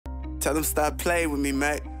Tell them stop playing with me,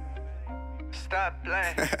 mate. Stop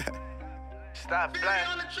playing. Stop playing.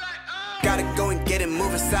 Gotta go and get it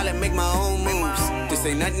moving solid, make my own moves. This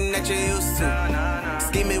ain't nothing that you're used to.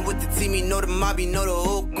 Scheming with the team, you know the mob, you know the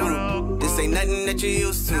whole group. This ain't nothing that you're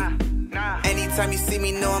used to. Anytime you see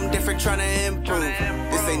me, know I'm different, tryna improve.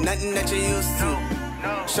 This ain't nothing that you're used to.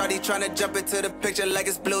 Shawty tryna jump into the picture like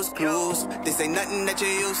it's Blue's Clues. This ain't nothing that you're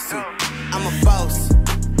used to. I'm a boss,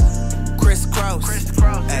 crisscross.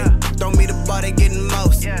 Hey, throw me the ball, they getting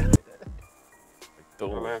most.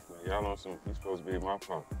 Don't laugh, man. Y'all know some. You supposed to be my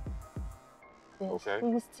phone. Okay.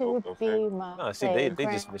 Used to be my No, see, they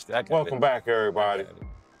just missed it. Welcome back, everybody.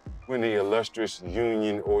 We're in the illustrious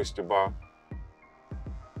Union Oyster Bar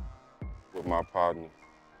with my partner,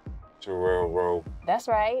 Terrell Rowe. That's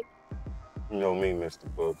right. You know me, Mr.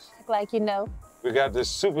 Books. Act like you know. We got this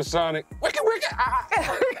supersonic. Wicked,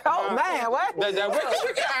 oh man, what? That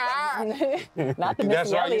wicked. Not the That's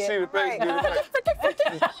Missy why you Elliott. see the face.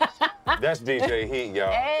 That's DJ Heat,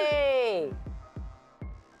 y'all. Hey.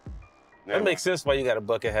 That makes sense why you got a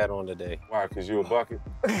bucket hat on today. Why? Cause you a bucket?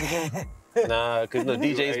 Nah, cause no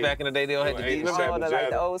DJs back in the day they don't have to do. Remember like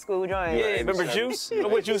the old school joint? Yeah, remember Juice?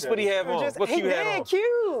 What Juice? What he have on? What Q had on?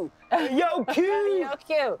 Q. Yo, Q. Yo,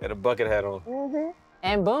 cute. Had a bucket hat on.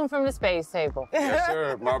 And Boom from the Space Table. Yes,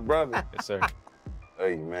 sir. My brother. Yes, sir.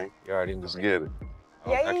 Hey, man. You already Let's get it.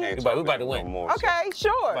 Yeah, I can't we about to win. No more, okay,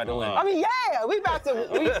 sure. About to win. I mean, yeah, we about to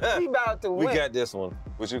win. We got this one.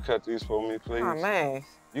 Would you cut these for me, please? Oh man.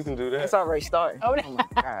 You can do that. It's already started. Oh, my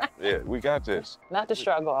God. Yeah, we got this. Not the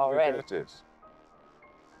struggle already. We got this.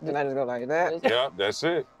 Then I just go like that. Yeah, that's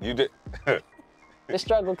it. You did. The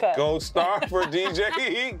struggle cut. Gold star for DJ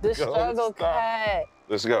Heat. The struggle cut.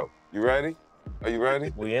 Let's go. You ready? Are you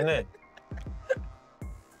ready? We in it.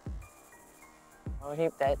 Oh,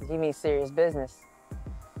 he means serious business.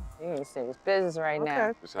 He means serious business right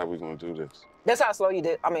now. That's how we gonna do this. That's how slow you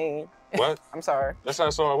did. I mean. What? I'm sorry. That's how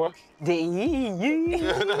slow I was?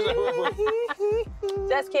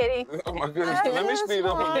 Just kidding. Oh my goodness. Let me speed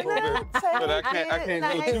up a little bit. But I can't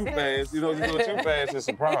go too fast. You know, if you go too fast, it's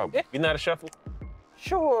a problem. You not a shuffle?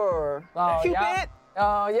 Sure. Oh, Cupid.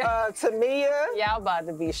 Oh, yeah. Tamia. Y'all about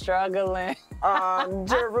to be struggling.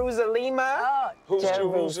 Jerusalema. Who's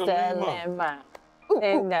Jerusalema? I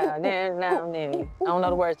don't know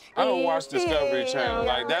the words. I don't watch Discovery Channel.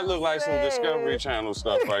 Like, that looked like some Discovery Channel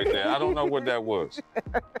stuff right there. I don't know what that was.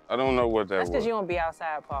 I don't know what that was. That's because you don't be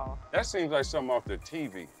outside, Paul. That seems like something off the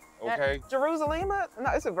TV, okay? Jerusalema?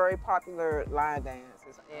 No, it's a very popular line dance.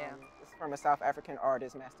 It's, it's from a South African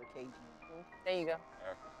artist, Master KG. There you go.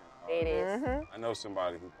 African There it is. I know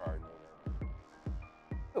somebody who probably know that.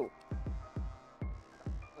 Who?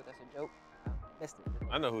 Oh, that's a joke. Missed it.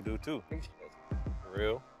 I know who do too. For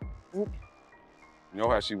real. You know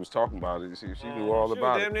how she was talking about it. She knew all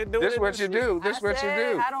about it. This is what you do. This is what you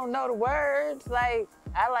do. I don't know the words. Like,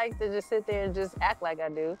 I like to just sit there and just act like I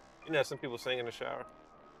do. You know, some people sing in the shower.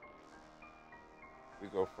 We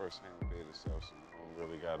go first hand bid itself, so you don't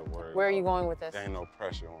really got to worry. Where are you going with this? There ain't no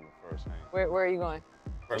pressure on the first hand. Where are you going?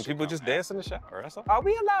 Some people just dance in the shower, that's all. Are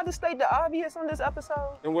we allowed to state the obvious on this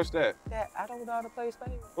episode? And what's that? That I don't know how to play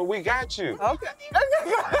Spades. But we got you. Okay.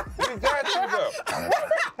 We got you, though.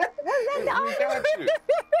 We got you.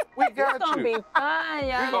 We got It's gonna you. be fun,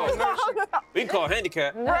 y'all. We can call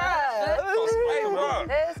handicap.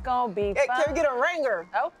 It's gonna be Hey, fun. can we get a ringer?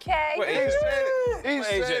 Okay. Well, he said it. He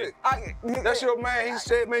said it. That's your man. He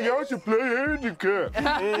said, man, y'all should play handicap.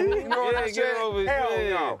 You know what I said? Hell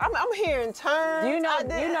no. I'm hearing terms. You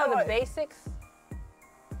know the basics?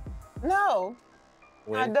 No,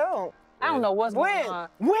 I don't. I don't know what's going on.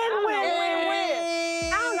 Win. I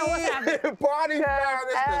don't know what's happening. Party foul.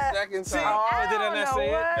 This is the second time. I don't know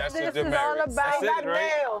what That's a this is all demerit. about. That's it,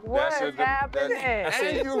 right? What's happening?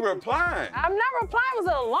 And you replying. I'm not replying. It was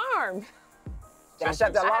an alarm. I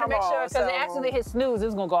shut the I had to alarm make sure off. because it accidentally hit snooze. It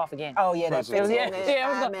was gonna go off again. Oh yeah, that's It was-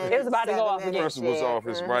 it was about to go off again. Principal's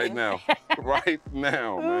office right now. Right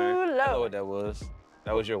now, man. Ooh, I know Lord. what that was.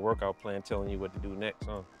 That was your workout plan telling you what to do next,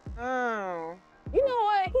 huh? Oh. You know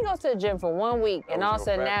what? He goes to the gym for 1 week, and all of a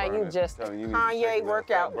sudden now you just Kanye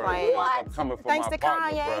workout plan. Thanks to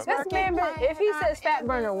Kanye's this man. If he says fat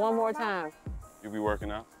burner one more time, You be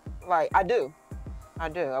working out? Like I do.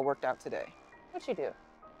 I worked out today. what you do?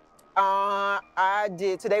 I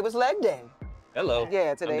did. Today was leg day. Hello.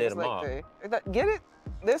 Yeah, today was tomorrow. leg day. Get it?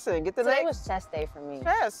 Listen, get the Today leg. was chest day for me.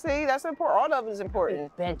 Yeah, see, that's important. All of it is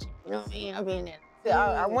important. Bench. You know what I mean? I mean,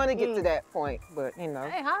 I want to get to that point, but you know,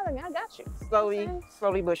 hey, holla, I got you.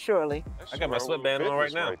 slowly but surely. I got my sweatband on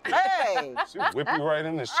right now. Hey. She whip you right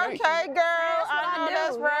in the shape. Okay, girl. I know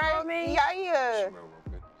that's you know what I right. mean? Yeah.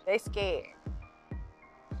 They scared.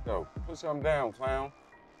 go. Put something down, clown.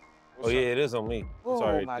 Oh yeah, it is on me. Oh,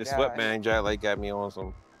 Sorry, my the God. sweatband jacket got me on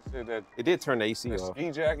some. Said that It did turn the AC that off. ski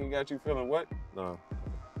jacket got you feeling what? No,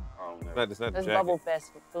 I don't know. it's not the That's jacket. bubble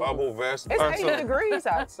vest. for food. Bubble vest. It's Alright, 80 so- degrees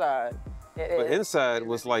outside. It But is. inside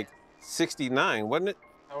was like 69, wasn't it?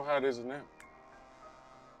 How hot is it now?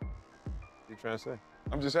 What you trying to say?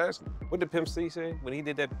 I'm just asking. What did Pimp C say when he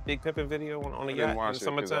did that big pimping video on I the yacht didn't in watch the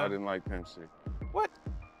it because I summertime? didn't like Pimp C. What?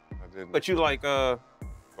 I didn't. But you like Bun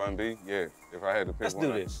B? Yeah. If I had to pick let's one.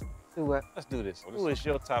 do this. Do what? Let's do this. What Who is is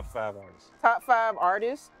your top 5 artists? Top 5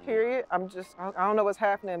 artists, period. I don't know what's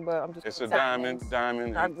happening, but I'm just. It's a top diamond. names.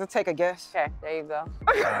 Diamond. I'll just take a guess. Okay, there you go.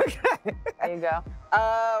 There you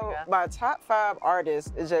go. My top 5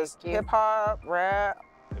 artists is just Yeah. hip hop, rap,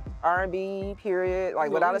 R&B, period. Like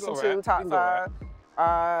You what go- I you listen go to, rap. You top can go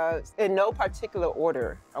 5. In no particular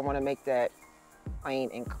order. I want to make that plain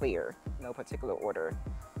and clear. No particular order.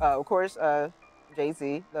 Of course,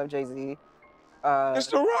 Jay-Z. Love Jay-Z. It's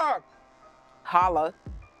The Rock. Holla.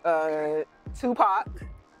 Tupac.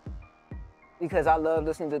 Because I love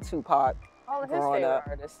listening to Tupac. All of his Growing favorite up.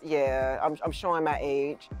 artists. Yeah, I'm showing my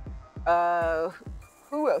age.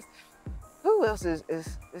 Who else? Who else is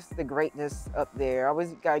the greatness up there? I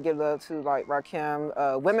always gotta give love to like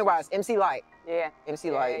Rakim. Women-wise, MC Light. Yeah. MC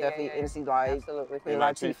Yeah, Light, yeah, definitely yeah, yeah. MC Light. Absolutely. Queen Queen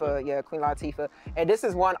Latifah, yeah, Queen Latifah. And this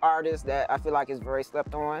is one artist that I feel like is very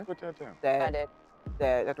slept on. Put that down. I That did.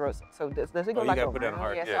 so does it go Oh, you like gotta put that in around?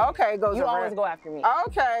 heart. Yes. Yeah. Okay, it goes You around. always go after me.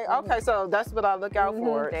 Okay, okay, so that's what I look out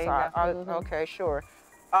for. There you So go. okay, sure.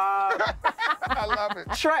 I love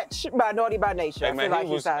it. Stretch by Naughty by Nature. Hey I man, feel like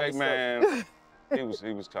he was. sounds Hey so- man, he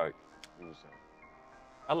was tight. He was tight.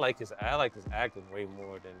 I like his acting way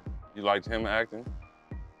more than. You liked him acting?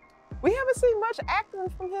 We haven't seen much acting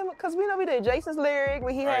from him because we know we did Jason's lyric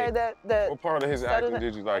when he had that. What part of his Saturday- acting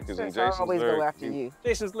did you like? Because in So I Jason's always lyric, go after he- you.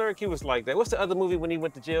 Jason's lyric, he was like that. What's the other movie when he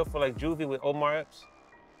went to jail for like juvie with Omar Epps?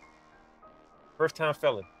 First time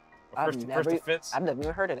felon. Or first offense. I've never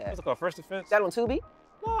even heard of What's that. it called? First offense? That on Tubi?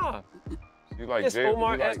 Nah. You like It's jail?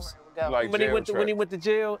 Omar you like, Epps. you like when he jail went to track.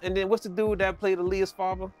 jail, and then what's the dude that played Aaliyah's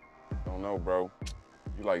father? Don't know, bro.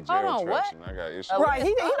 You like Hold jail on, tracks, what? and I got issues. Right,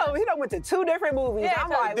 he done went to 2 different movies. Yeah,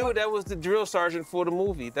 I'm so like, Dude, that was the drill sergeant for the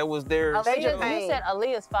movie. That was their. Major You Payne. said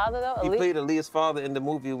Aaliyah's father though. He Aaliyah- played Aaliyah's father in the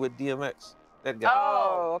movie with DMX. That guy.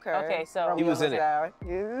 oh, okay. Okay, so- Romeo He was in it.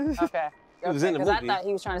 Must Die. Okay. He was in the Because I movie. thought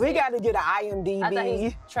he was trying to We say. got to get an I thought IMDb,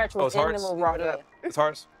 his church Oh, was it's in the Hearts? movie. Brought but up. It's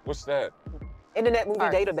Hearts. What's that? Internet Movie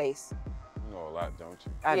Arts. Database. You know a lot, don't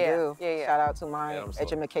you? I Yeah, do. yeah, yeah. Shout out to my Yeah, I'm sorry.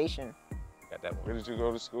 education. Got that Where one. did you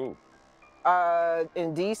go to school?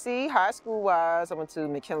 In DC, high school wise, I went to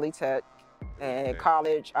McKinley Tech, and Yeah.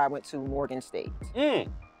 college I went to Morgan State.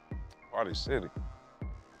 Party City.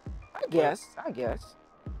 I guess.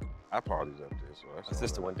 I partied up there, so that's My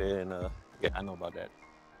sister went there, and yeah, I know about that.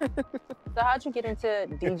 So how'd you get into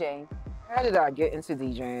DJing? How did I get into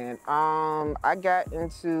DJing? I got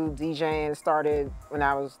into DJing, started when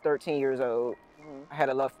I was 13 years old. I had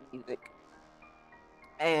a love for music.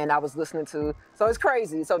 And I was listening to, so it's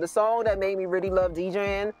crazy. So the song that made me really love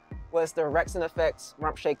DJing was the Rex and Effects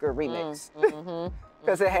Rump Shaker remix.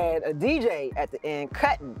 Because it had a DJ at the end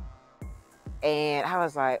cutting. And I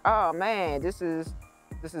was like, oh man, this is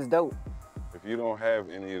dope. If you don't have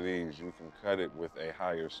any of these, you can cut it with a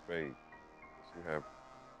higher spade. You have.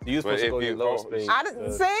 You was supposed to if go to you your lower go- space. I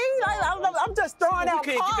didn't see, I'm just throwing You out can't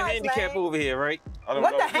get the cards, handicap man. over here, right? I don't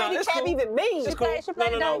What know. the it's handicap cool. even mean? It's cool. She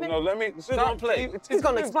played No, Diamond. No, let me. We're gonna play. He's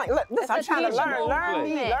gonna explain. Look, listen, I'm That's trying to a learn.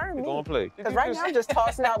 teacher. Learn me. We're gonna play. Because right now I'm just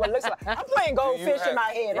tossing out what it looks like. I'm playing goldfish in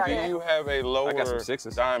my head right Do now. you have a I got some lower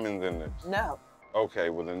sixes. diamond than this? No. Okay,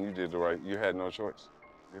 well then you did the right. You had no choice.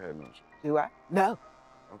 You had no choice. Do I? No.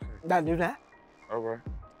 Okay. I do not. All right.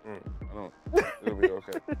 I don't. It'll be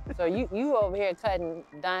okay. So you over here cutting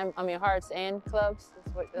hearts and clubs?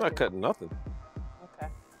 I'm not cutting nothing. Okay.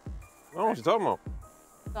 I don't know what you're talking about.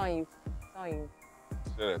 It's on you. It's on you.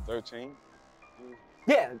 Said at 13.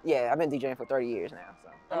 Yeah. I've been DJing for 30 years now. So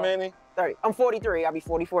How many? 30. I'm 43. I'll be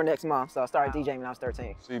 44 next month. So I started Wow. DJing when I was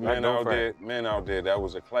 13. See, Not men going out for there, men out there. That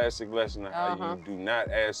was a classic lesson of how Uh-huh. you do not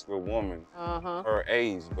ask a woman Uh-huh. her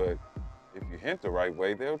age, but if you hint the right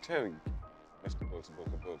way, they'll tell you. Mr. Books, Book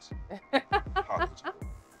of Books. College book.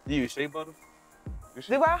 You use shea butter? You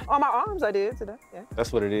should- Do I? On my arms, I did today. Yeah.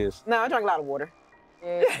 That's what it is. No, I drank a lot of water.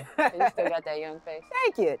 Yeah. You still got that young face.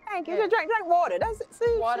 Thank you. Yeah. Just drink water. That's it.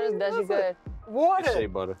 See, Water see, does you that's it. good. It's Water. shea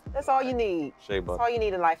butter. That's all you need. Shea That's butter. all you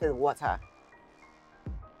need in life is water.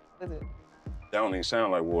 Is it? That don't even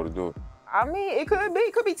sound like water, do it? I mean, it could be.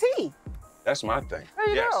 It could be tea. That's my thing. There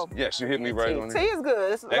you yes, go. yes, you hit me right on Tea here. is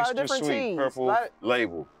good. It's a lot of Extra different sweet, teas. purple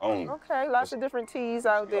label only. Okay, lots of different teas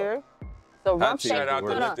out go. there. So Rump tea. Shaker. Shout out to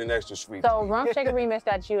Hold on. Lifting Extra Sweet. So Rump Shaker remix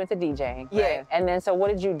got you into DJing. Right? Yeah. And then so what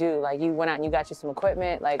did you do? Like you went out and you got you some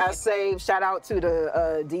equipment. Like I saved. Shout out to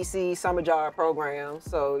the DC summer job program.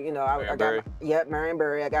 So you know, I got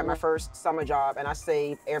Marion-Barry. I got my first summer job, and I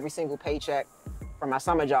saved every single paycheck from my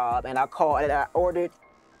summer job, and I called and I ordered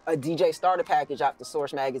a DJ starter package out the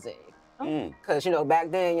Source magazine. Because, you know,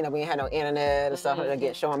 back then, you know, we ain't had no internet and stuff,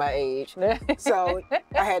 again, showing my age. So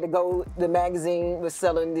I had to go, the magazine was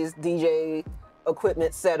selling this DJ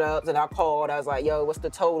equipment setups, and I called, I was like, yo, what's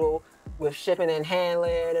the total with shipping and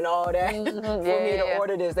handling and all that for me to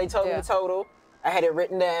order this? They told me the total. I had it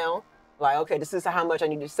written down, like, okay, this is how much I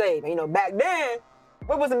need to save. And, you know, back then,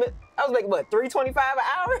 what was it? I was making, what, $3.25 an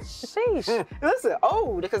hour? Sheesh. Listen,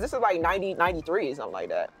 because this is like 93 or something like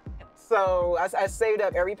that. So I saved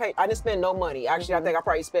up every pay. I didn't spend no money. Actually, I think I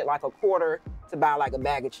probably spent like a quarter to buy like a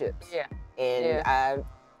bag of chips. Yeah. And I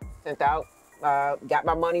sent out, got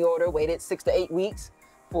my money order, waited 6 to 8 weeks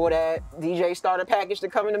for that DJ starter package to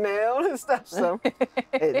come in the mail and stuff. So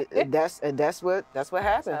that's what happened. That's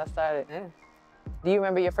how I started. Yeah. Do you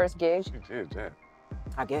remember your first gig? You did that.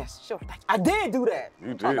 I guess. Sure. I did do that.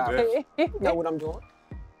 You did that. You know what I'm doing.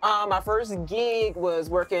 My first gig was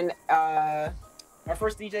working. My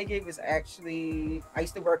first DJ gig was actually, I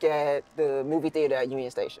used to work at the movie theater at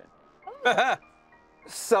Union Station.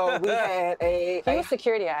 So we had He was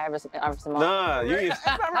security at Iverson Mall. Nah, Union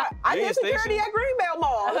I did Union security Station? at Greenbelt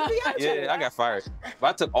Mall. Let's be honest with you. Yeah, I got fired. But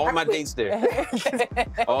I took all my dates there.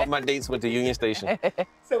 All my dates went to Union Station.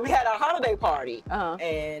 So we had a holiday party,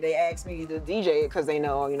 and they asked me to DJ because they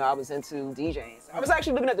know, you know, I was into DJing. So I was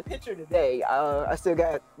actually looking at the picture today. I still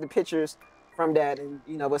got the pictures from that, and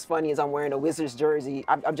you know what's funny is I'm wearing a Wizards jersey.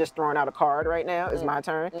 I'm just throwing out a card right now. It's my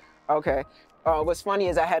turn. Okay. What's funny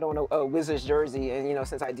is I had on a Wizards jersey, and you know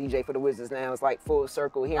since I DJ for the Wizards now, it's like full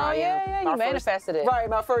circle. Here I am. Yeah, you manifested it. Right,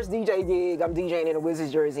 my first DJ gig. I'm DJing in a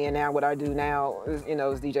Wizards jersey, and now what I do now is, you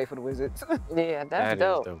know, is DJ for the Wizards. Yeah, that's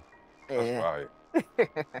dope. That's right.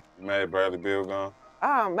 You mad Bradley Bill gone?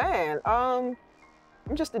 Oh man, I'm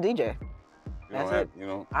just a DJ.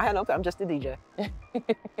 I'm just a DJ.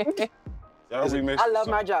 Y'all remixed I love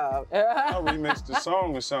my job. Y'all remixed the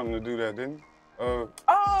song or something to do that, didn't you?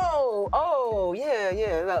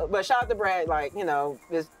 Yeah. But shout out to Brad, like, you know,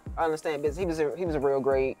 I understand business. He was a real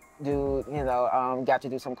great dude, you know, got to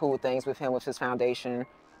do some cool things with him with his foundation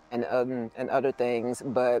and other things.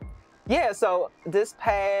 But yeah, so this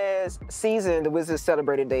past season, the Wizards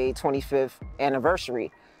celebrated their 25th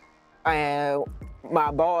anniversary. And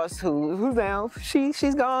my boss, who's now,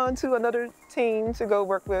 she's gone to another team to go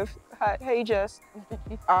work with. Hi, hey, Jess.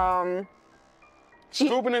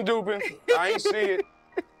 Scooping and duping. I ain't see it.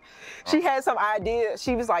 She had some ideas.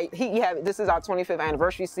 She was like, this is our 25th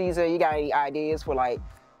anniversary season. You got any ideas for, like,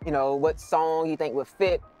 you know, what song you think would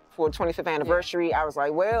fit for 25th anniversary? Yeah. I was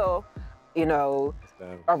like, well, you know,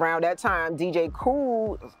 around that time, DJ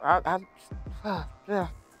Cool,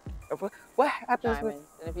 what happens Diamond.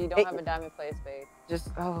 And if you don't have a diamond, play a spade. Just,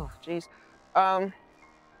 oh, jeez.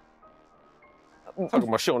 Talking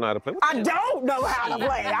about showing how to play. I don't know how to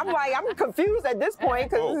play. I'm confused at this point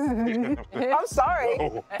because I'm sorry.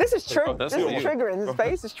 Whoa. This is triggering. That's This for is you. triggering. His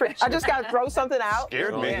face is triggering. I just got to throw something out.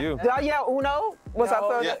 Scared me. You. Did I yell Uno? Was I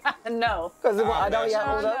feeling it? No. Because I don't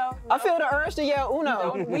yell Uno. No. I feel the urge to yell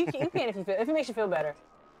Uno. You can if it makes you feel better.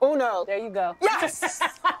 Uno. There you go. Yes.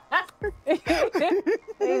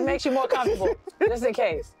 It makes you more comfortable, just in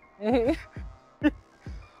case.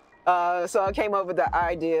 So I came up with the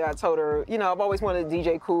idea. I told her, you know, I've always wanted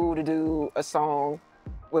DJ Cool to do a song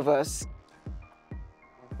with us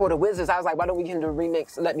for the Wizards. I was like, why don't we do a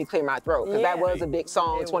remix, Let Me Clear My Throat? Because that was a big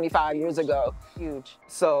song 25 years ago. Huge.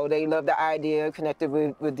 So they loved the idea, connected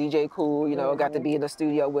with DJ Cool, you know, got to be in the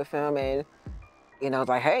studio with him, and, you know,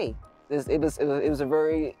 like, hey, it was a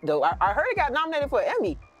very dope. I heard it got nominated for an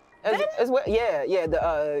Emmy. As well. Yeah,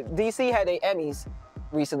 the DC had their Emmys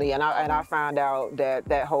recently, and I found out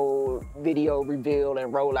that whole video reveal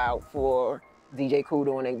and rollout for DJ Cool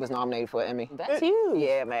doing it was nominated for an Emmy. That's huge.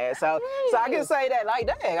 Yeah, man. So I can say that, like,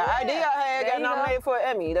 dang, an idea I had got nominated for an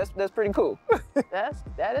Emmy. That's pretty cool.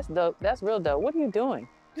 That is dope. That's real dope. What are you doing?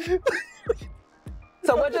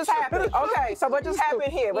 So what just happened? Okay, so what just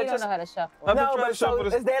happened here? We don't know how to shuffle. No, but so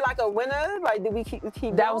is there like a winner? Like, did we keep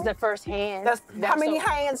That was the first hand. How many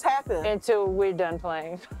hands happened? Until we're done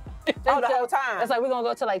playing. Oh, the whole time? It's like we're going to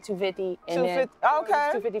go to like 250 and then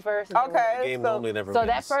 250 first. Okay. Game normally never So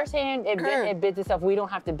wins. that first hand, it bids itself. We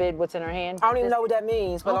don't have to bid what's in our hand. I don't even know what that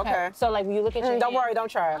means, but okay. So like when you look at your Don't hand, worry,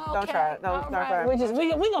 don't try it. Don't try it. Don't try it. We gonna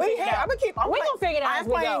figure it out. We're gonna figure it out as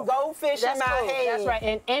we go. I'm playing goldfish in my hand. That's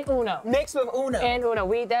right. And Uno. Mixed with Uno. And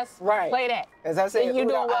Uno. That's right. Play that. As I said, You doing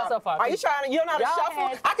well so far. Are you trying to? You don't know how to Y'all shuffle?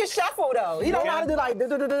 had- I can shuffle though. You don't know how to do like Oh,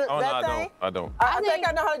 no, that thing? I don't. I think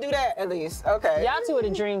I know how to do that at least. Okay. Y'all two are the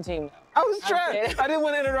dream team, though. I was trying. I didn't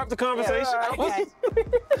want to interrupt the conversation. Yeah,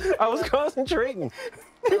 I was concentrating.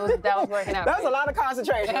 That was working out. That was a great. lot of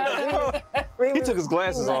concentration. He took his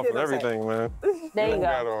glasses off and everything, man. There you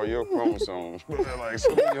got go. all your chromosomes. Like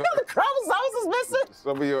some of your, Chromosomes is missing.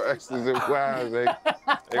 some of your X's and Y's, they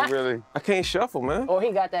really. I can't shuffle, man. Oh,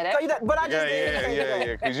 he got that So extra. but I just Yeah.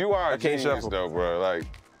 Because you are a can't genius shuffle. though, bro. Like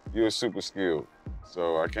you're super skilled.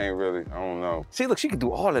 So I can't really. I don't know. See, look, she could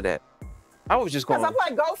do all of that. I was just going. Because I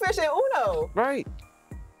play Goldfish and Uno. Right.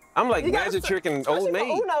 I'm like You gotta magic trick and Especially old for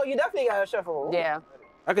maid. Uno, you definitely got to shuffle. Yeah.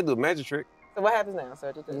 I could do a magic trick. So what happens now,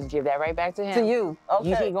 sir? Just give that right back to him. To you. Okay.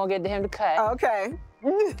 You keep gonna get to him to cut. Okay.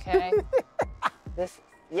 Okay.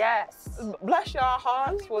 Yes. Bless your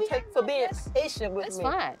hearts for being That's- patient with That's me.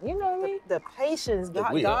 fine. You know what I mean? The patience,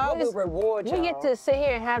 God, we- God will Just- reward you. We get to sit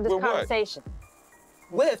here and have this With what? conversation.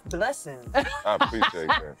 with blessings. I appreciate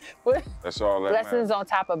that. With That's all that blessings matters. on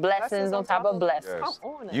top of blessings on top of blessings. Yes.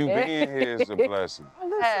 Come on. You now. being here is a blessing.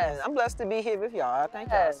 Listen, Yes. I'm blessed to be here with y'all. Thank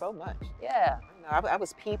y'all Yes. so much. Yeah. You know, I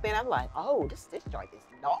was peeping. I'm like, oh, this joint is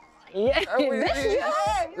nice. Yeah. Oh, This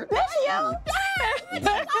yeah. you. This you. Oh,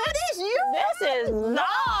 this you. This is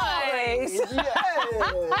nice.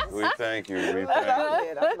 Yes. We thank you. We I thank love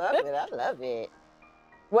it. I love it. I love it.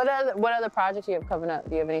 What other projects you have coming up?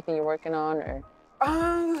 Do you have anything you're working on, or?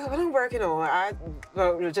 What I'm working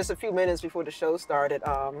on, just a few minutes before the show started,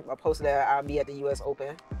 I posted that I'll be at the U.S.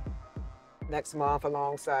 Open next month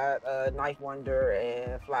alongside Knife Wonder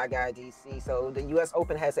and Fly Guy DC. So the U.S.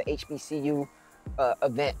 Open has an HBCU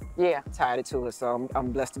event Yeah. tied to it, so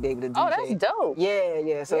I'm blessed to be able to DJ. Oh, that's dope.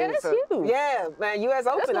 Yeah. So, Yeah, that's huge. Yeah, man, U.S.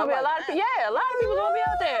 Open. That's gonna I'm be a like, lot of people. Yeah, a lot of people gonna be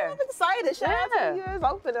out there. I'm excited. Shout out to Yeah. the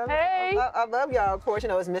U.S. Open. Hey. I love y'all. Of course, you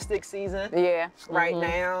know, it's Mystic season Yeah. right Mhm.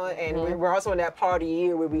 now, and we're also in that part of the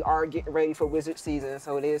year where we are getting ready for Wizard season.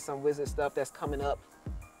 So there's some Wizard stuff that's coming up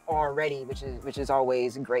already, which is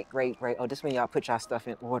always great. Oh, this when y'all put y'all stuff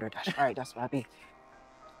in order. That's right. That's what I be.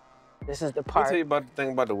 This is the Let me part. tell you about the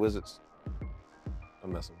thing about the Wizards.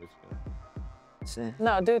 I'm messing with you. Listen,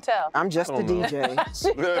 No, do tell. I'm just I a don't know.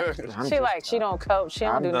 DJ. She don't coach. She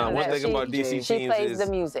don't do Nah, none one of that. thing about She- DC She teams plays is the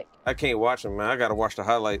music. I can't watch them, man. I gotta watch the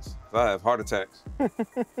highlights. I have heart attacks.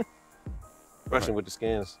 Especially with the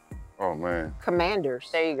skins. Oh man. Commanders.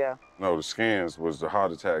 There you go. No, the Skins was the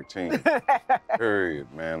heart attack team.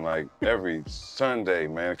 Period, man. Like every Sunday,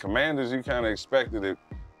 man. Commanders, you kind of expected it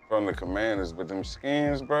from the Commanders, but them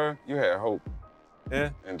Skins, bro, you had hope Yeah.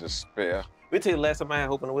 and despair. Let me tell you the last time I had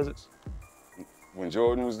hope in the Wizards. When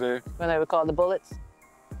Jordan was there, When they were called the Bullets.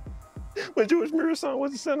 When George Mirasan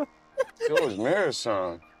was the center. George Maris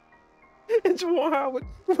son. And Jawan Howard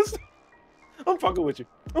was. I'm fucking with you.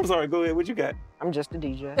 I'm sorry. Go ahead. What you got? I'm just a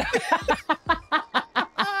DJ.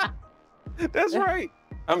 That's right.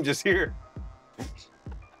 I'm just here.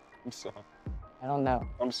 I'm sorry. I don't know.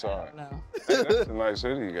 I'm sorry. No. Hey, that's a nice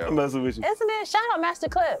hoodie you got. I'm messing with you. Isn't it? Shout out Master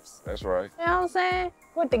Clips. That's right. You know what I'm saying?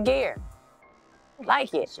 With the gear.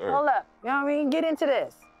 Like it. Sir. Hold up. You know what I mean? Get into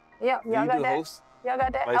this. Yep. Do Y'all you got do that? host? Y'all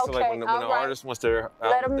got that? Like, so okay. like when an all right. artist wants their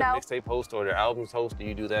Let 'em know. mixtape host or their albums host, do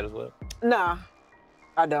you do that as well? Nah,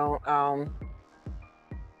 I don't.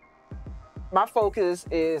 My focus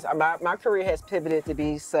is my career has pivoted to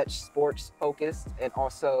be such sports focused and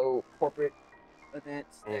also corporate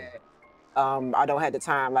events that I don't have the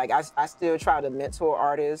time. Like I still try to mentor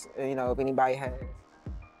artists. You know, if anybody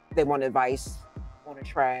they want advice on a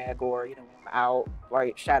track or you know when I'm out,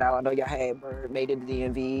 like shout out. I know y'all had Bird made it to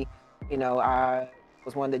DMV. You know, I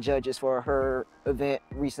was one of the judges for her event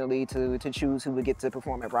recently to choose who would get to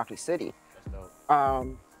perform at Broccoli City. That's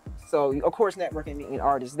dope. So of course networking, meeting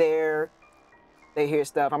artists there, they hear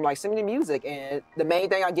stuff. I'm like, send me the music. And the main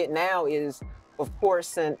thing I get now is, of course,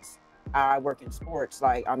 since I work in sports,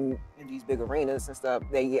 like I'm in these big arenas and stuff,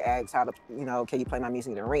 they get asked how to, you know, can you play my music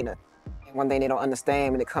in the arena? And one thing they don't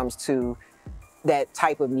understand when it comes to that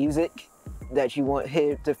type of music that you want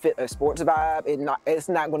here to fit a sports vibe, it's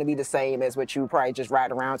not going to be the same as what you probably just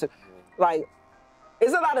ride around to. Like,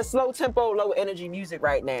 it's a lot of slow tempo, low energy music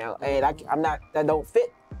right now, and that don't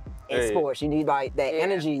fit in Hey. sports. You need like that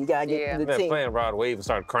energy. You gotta get to the Man, team. playing Rod Wave and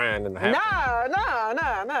started crying in the half.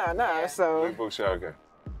 Nah. So Big book shot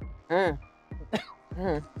guy.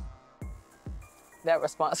 That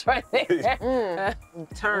response right there.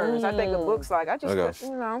 terms. I think the book's like I just Okay.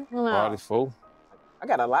 you know Body full. I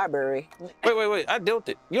got a library. Wait. I dealt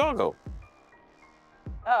it. Y'all go.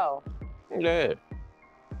 Oh. Yeah.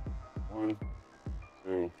 1,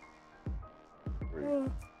 2, 3.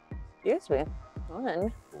 Excuse me.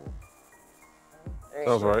 1.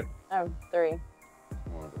 Sounds right. I have 3.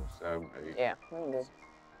 One, go 7, 8. Yeah. I'm good.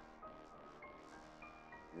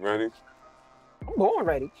 You ready? I'm born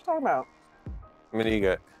ready. What you talking about? How many you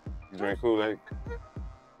got? You drink Kool-Aid?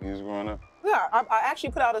 You was growing up? Yeah, I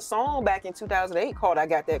actually put out a song back in 2008 called "I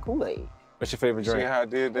Got That Kool-Aid." What's your favorite See drink? how I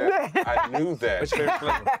did that? I knew that. What's your favorite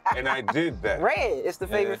flavor? And I did that. Red. It's the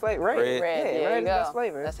favorite flavor. Red. Red. Red, Yeah, there red you is the go. best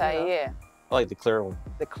flavor. That's how you know. yeah. I like the clear one.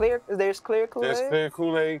 The clear. There's clear Kool-Aid. There's clear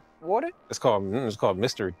Kool-Aid. Water. It's called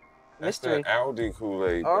Mystery. That's Mystery. that Aldi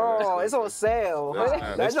Kool-Aid. Oh, it's on sale.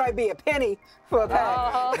 That's That might be a penny for a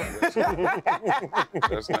pack.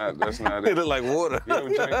 That's not It it. look like water. You ever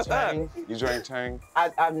drink Tang? You drank Tang?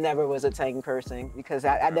 I never was a Tang person because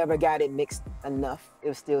I never got it mixed enough. It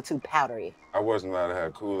was still too powdery. I wasn't allowed to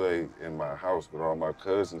have Kool-Aid in my house, but all my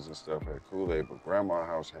cousins and stuff had Kool-Aid, but grandma's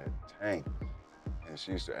house had Tang. And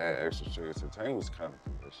she used to add extra sugar to Tang. Was kind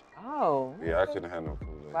of delicious. Oh. Yeah, I couldn't have no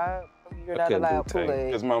Kool-Aid. Why you're I not couldn't do allowed Tang. Kool-Aid?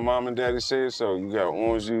 Because my mom and daddy said so. You got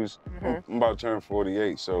orange juice. I'm about to turn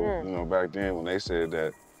 48, so, you know, back then when they said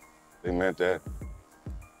that, they meant that.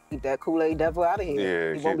 Keep that Kool-Aid devil out of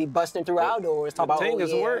here. Yeah, You won't be busting through our doors talking about Tang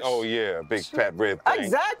is worse. Oh, yeah, big fat red thing.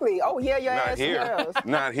 Exactly. Oh, yeah, your Not ass here. smells.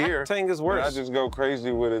 Not here. Tang is But worse. I just go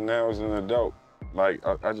crazy with it now as an adult. Like,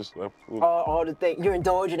 I just love Kool-Aid. All the things. You're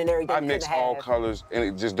indulging in everything. I you mix couldn't all have. colors, and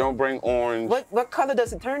it just don't bring orange. What color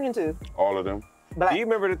does it turn into? All of them. Black. Do you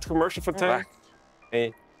remember the commercial for Tang? Black.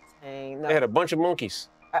 And Tang, they no. had a bunch of monkeys.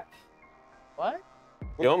 What?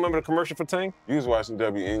 You don't remember the commercial for Tang? You was watching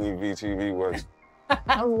WNUV TV, wasn't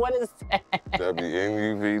What is that? you?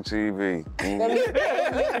 WNUV TV.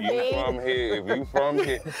 If you from here, if you from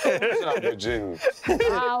here, South Virginia.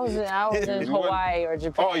 I was in Hawaii or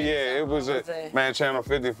Japan. Oh yeah, it was man, Channel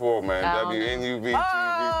 54, man. WNUV TV.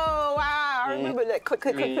 Oh, wow. I remember that. Click.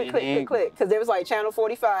 Because there was like Channel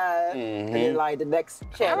 45, and then like the next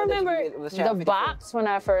I channel. that you remember get was Channel the 54. box when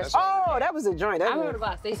I first. Oh, that was a joint. I remember the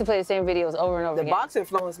box. They used to play the same videos over and over The again. box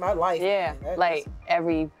influenced my life. Yeah, man. like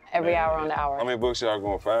every hour on the hour. How many books y'all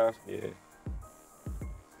going? 5? Yeah.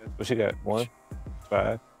 What she got? 1,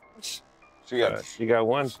 5. She got. You got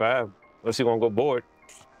 1, 5. Unless you gonna go board.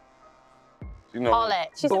 You know. All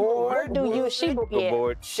that. She said, "Where do you?" She Go yeah.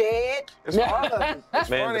 board. Shit. It's All of it. It's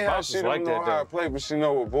Man, funny the how box she is don't like know that, how though. to play, but she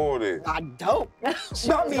know what board is. I don't. I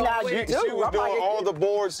mean, I She do. was I'm doing like, all the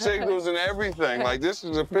board signals and everything. Like, this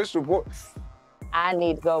is official board. I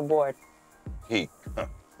need to go board. He. All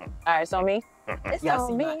right, so me. It's y'all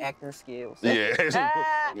see on my me. acting skills.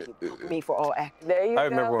 Ah, Me for all acting. there you go. I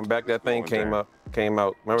remember when back that thing came out.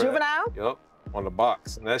 Remember that? Juvenile? Yup. On the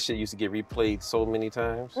box. And that shit used to get replayed so many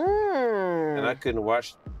times. And I couldn't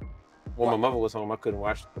watch. When my mother was home, I couldn't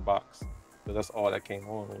watch the box. But that's all that came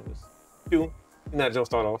on. It was, you know, don't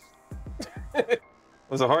start off.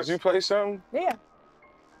 Was it hard? Did you play something? Yeah,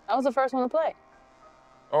 I was the first one to play.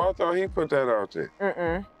 Oh, I thought he put that out there.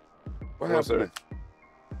 What No, sir. happened?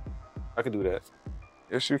 I can do that.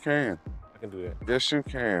 Yes, you can. I can do that. Yes, you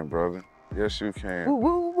can, brother. Yes, you can. Woo,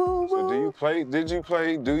 woo, woo, So do woo. you play?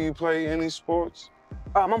 Do you play any sports?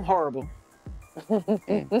 I'm horrible.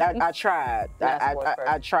 I tried.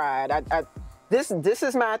 I tried. This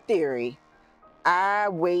is my theory. I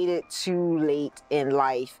waited too late in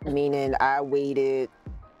life, meaning I waited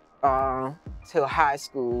till high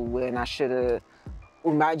school when I should have.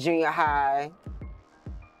 In my junior high,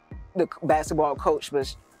 the basketball coach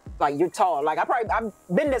was like, "You're tall." Like I've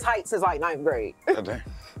been this height since like 9th grade. God damn.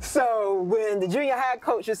 So when the junior high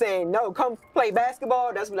coach was saying, "No, come play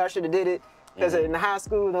basketball," that's when I should have did it. Because in the high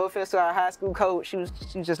school, no offense to our high school coach,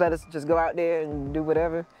 she just let us just go out there and do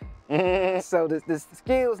whatever. So the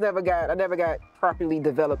skills I never got properly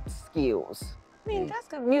developed skills. I mean, that's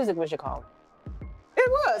good. Music was your call. It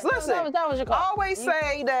was, listen. That was your call. I always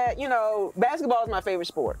say that, you know, basketball is my favorite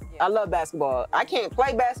sport. I love basketball. I can't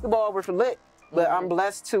play basketball with lit, but I'm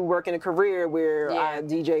blessed to work in a career where I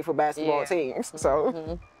DJ for basketball teams.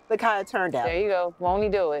 So look how it turned out. There you go. Won't he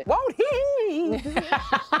do it? Won't he?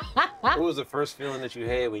 What was the first feeling that you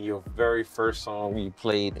had when your very first song you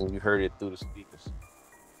played and you heard it through the speakers?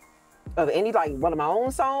 Of any, like, one of my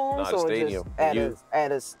own songs? No, the or stadium. just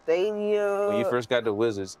at a stadium? When you first got the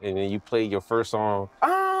Wizards and then you played your first song,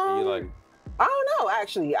 and you're like, I don't know,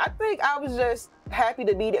 actually. I think I was just happy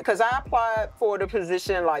to be there because I applied for the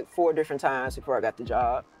position like 4 different times before I got the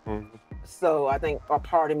job. So I think a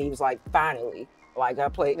part of me was like, finally. Like I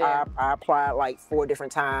applied like 4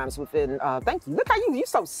 different times within, thank you. Look how you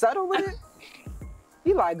so subtle with it.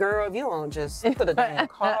 You like, girl, if you don't just put a damn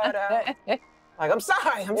card out. Like, I'm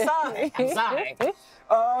sorry.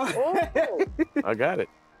 I got it.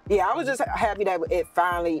 Yeah, I was just happy that it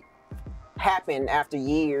finally happened after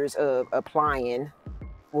years of applying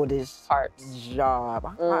Well, this parts.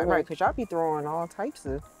 job. Right, because y'all be throwing all types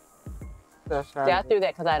of stuff out. Yeah, I threw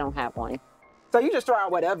that because I don't have one. So you just throw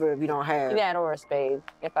out whatever if you don't have. That or a spade.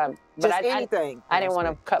 If I, but Just anything. I didn't want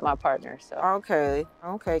to cut my partner, so. Okay.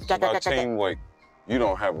 It's about teamwork. You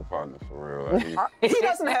don't have a partner for real. Like, he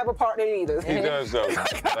doesn't have a partner either. he does though.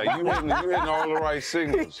 Like you hitting all the right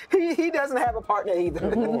signals. He doesn't have a partner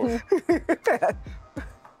either.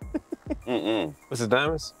 What's his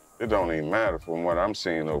diamonds? It don't even matter from what I'm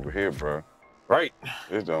seeing over here, bro. Right.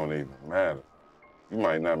 It don't even matter. You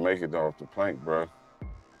might not make it off the plank, bro.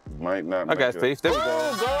 You might not make it. I got faith. There we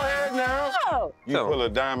go. Go ahead now. Oh, You pull a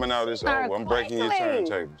diamond out, it's over. I'm breaking your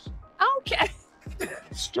turntables. okay.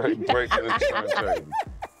 Straight breaking the turntables.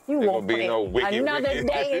 You Ain't won't gonna be play no wicked, another wicked.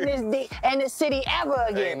 day in this city ever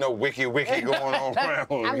again. Ain't no wicked going on around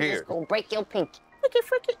I'm here. just gonna break your pinky. Wicked,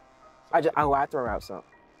 freaky. I throw out something.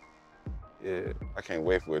 Yeah, I can't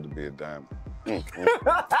wait for it to be a diamond.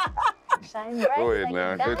 Shine bright Go ahead like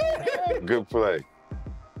now. a diamond. Good play.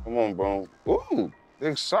 Come on, Bone. Ooh,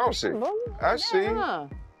 it's saucy. I see. Yeah.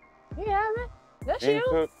 You have it? That's Ain't you?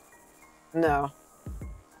 cooked. No.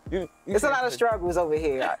 You It's a lot of struggles over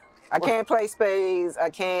here. I can't play spades. I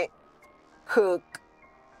can't cook.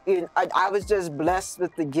 I was just blessed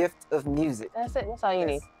with the gift of music. That's it. That's all you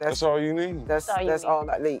need. That's all you need. That's all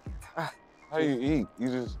I need. How you eat? You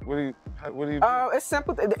just what do you do? Oh, it's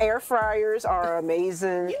simple. The air fryers are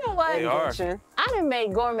amazing. You know what? They are. invention. I done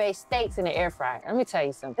made gourmet steaks in the air fryer. Let me tell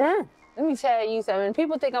you something. Let me tell you something.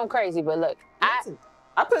 People think I'm crazy, but look,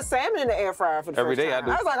 I put salmon in the air fryer for the Every first day I time.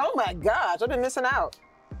 do. I was like, oh my gosh, I've been missing out.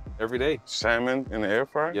 Every day. Salmon in the air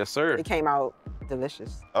fryer? Yes, sir. It came out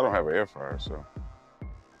delicious. I don't have an air fryer, so.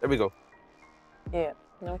 There we go. yeah.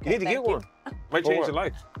 Okay, You need to get one. Might change your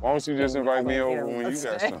life. Why don't you just invite me over when you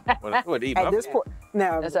got some? When I would eat, At this point,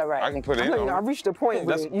 now, That's all right. I can put it in. I reached the point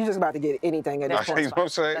where you're just about to get anything at this You know point. what I'm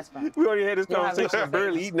saying? That's fine. we already had this You don't have conversation. to- I'm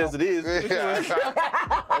barely eating as it is.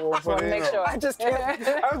 I won't Just put want it to make in. sure. I just kept,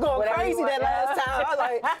 I was going Whatever you crazy want. that last time. I was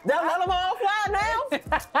like, don't let them all fly now.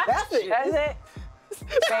 That's it. That's it.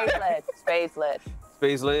 Spades led. Spades led.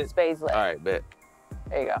 Space lid? Spades led. All right, bet.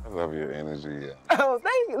 There you go. I love your energy. Yeah. Oh,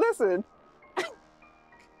 thank you. Listen,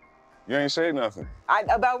 You ain't say nothing.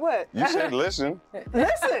 about what? You said listen.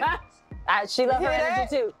 Listen. She loves her Hear that?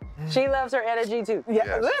 energy too. She loves her energy too. Yeah,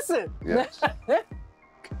 Yes. listen. Yes.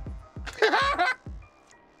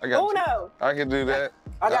 I got you. Uno. I can do that.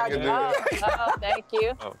 I got can you. do that. Thank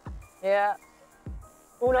you. Oh. Yeah.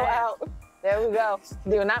 Uno Hey. out. There we go.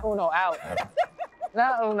 Dude, not Uno out.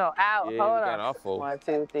 Not Uno out. Yeah, you Hold got on. off full. 1,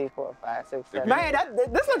 2, 3, 4, 5, 6, 7. Man,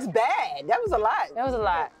 this looks bad. That was a lot. That was a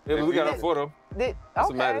lot. Yeah, but we got our photo. Did, That's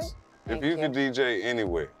okay. what matters. If you could DJ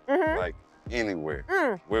anywhere, like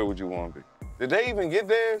anywhere, where would you want to be? Did they even get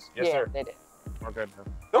theirs? Yes, Yeah, sir. they did. Okay.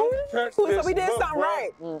 Don't touch So this we did book, something bro.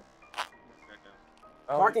 right.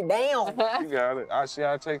 Mark it down. You got it. I see.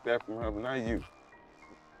 I take that from her, but not you.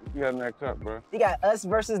 What you got in that cup, bro? You got us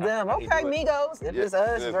versus them. I Okay, hate doing Migos. If it's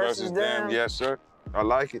us versus them, Yes, sir. I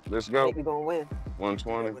like it. Let's I go. think we're gonna win.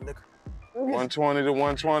 120. 120 to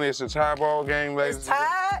 120. It's a tie ball game, ladies. It's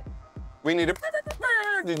tied. We need a.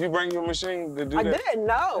 Did you bring your machine to do I that? didn't.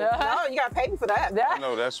 No, you gotta pay me for that. I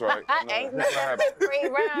know that's right. I know Ain't that's nothing right. free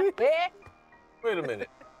round. Yeah. Wait a minute.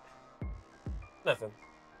 Nothing.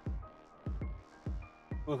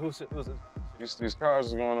 Who's it? These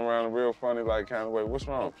cars are going around a real funny, like, kind of way. What's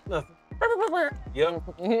wrong? Nothing. Yep.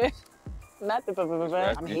 Not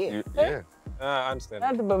the I'm here. Yeah. I understand.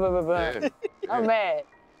 Not the I'm mad.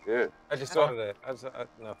 Yeah. I just thought of that.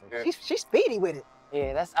 Nothing. Yeah. She's speedy with it.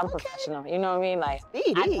 Yeah, that's I'm professional. You know what I mean? Like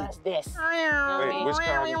Speedy. I trust this. Wait, which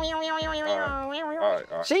car? All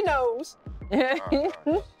right. She knows. All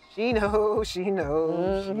right. She knows. She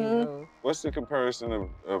knows. She knows. What's the comparison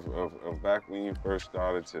of back when you first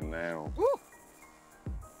started to now Woo.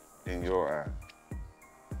 in your eye?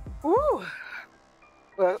 Woo.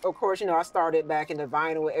 Well, of course, I started back in the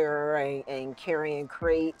vinyl era and carrying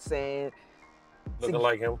crates and Looking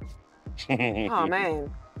like him. oh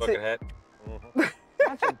man, Bucket hat.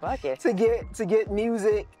 Not your bucket. to get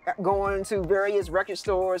music going to various record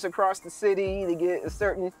stores across the city to get a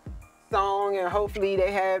certain song, and hopefully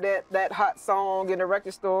they have that hot song in the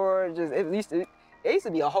record store. Just at least it used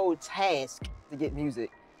to be a whole task to get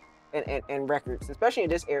music and records, especially in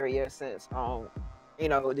this area since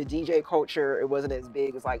the DJ culture, it wasn't as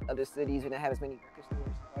big as like other cities. We didn't have as many record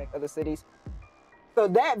stores like other cities. So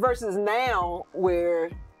that versus now where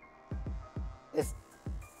it's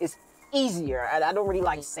easier. I don't really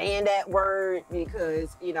like saying that word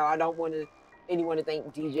because, I don't want anyone to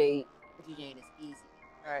think DJing is easy.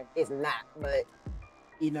 Right. It's not, but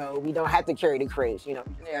we don't have to carry the crates. You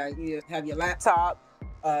have your laptop,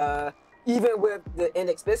 even with the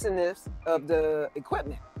inexpensiveness of the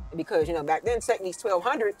equipment. Because, you know, back then, Technics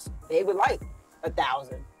 1200s, they were like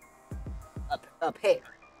 1,000 a pair,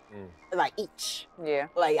 like each. Yeah.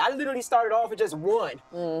 Like, I literally started off with just one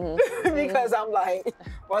because I'm like,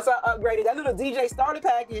 once I upgraded that little DJ starter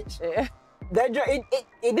package, that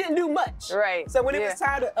it didn't do much. Right. So when it was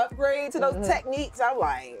time to upgrade to those Techniques, I'm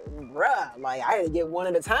like, bruh, like I had to get one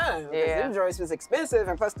at a time because them joints was expensive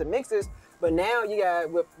and plus the mixers. But now you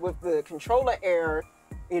got with the controller era,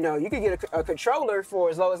 you know, you could get a controller for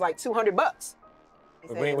as low as like $200.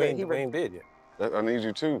 But we ain't bid yet. I need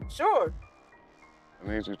you too. Sure. I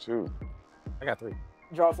need you too. I got 3.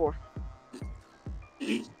 Draw 4.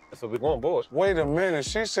 So we're going board. Wait a minute.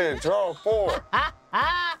 She said draw 4.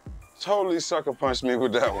 Totally sucker punched me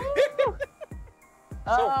with that one.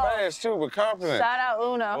 So fast too, but confident. Shout out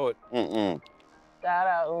Uno. Shout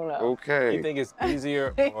out Uno. Okay. You think it's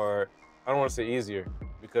easier or, I don't want to say easier,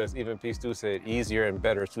 because even P. Stu said easier and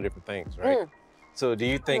better is 2 different things, right? So do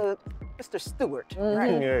you think... Mr. Stewart,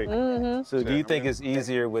 right? So do you think it's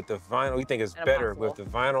easier with the vinyl? You think it's better with the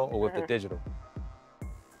vinyl or with the digital?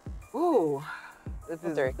 Ooh, this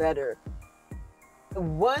is better.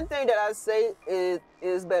 One thing that I say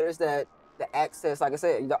is better is that the access, like I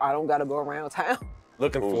said, I don't got to go around town.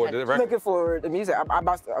 Looking forward to the record. Looking for the music. I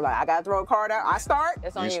got to throw a card out. I start.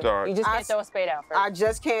 It's on you. Start. You just can't throw a spade out first. I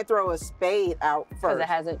just can't throw a spade out first. Because it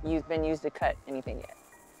hasn't been used to cut anything yet.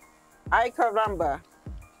 Ay caramba.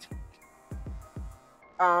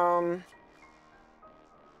 I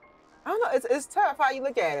don't know. It's tough how you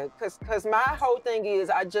look at it, because my whole thing is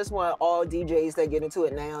I just want all DJs that get into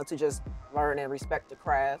it now to just learn and respect the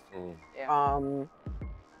craft.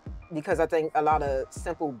 Because I think a lot of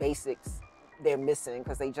simple basics they're missing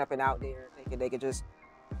because they jumping out there thinking they could just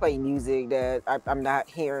play music that I'm not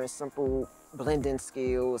hearing simple blending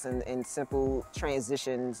skills and simple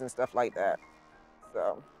transitions and stuff like that.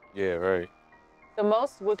 So. Yeah, right. So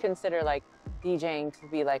most would consider like DJing to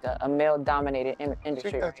be like a male-dominated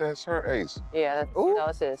industry. That's her ace. Yeah, that's all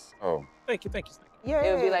this is. Oh. Thank you. Yeah.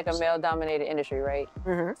 It would be like a male-dominated industry, right?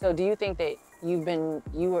 So do you think that you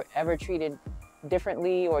were ever treated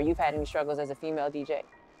differently, or you've had any struggles as a female DJ?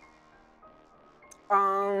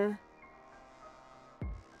 I'm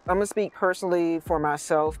gonna speak personally for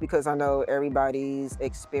myself because I know everybody's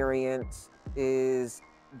experience is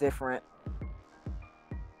different.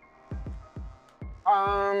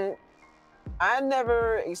 I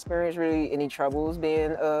never experienced really any troubles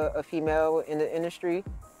being a female in the industry.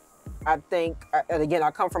 I think, and again,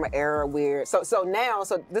 I come from an era where, so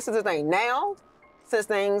this is the thing. Now, since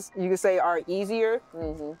things, you could say, are easier,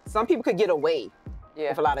 some people could get away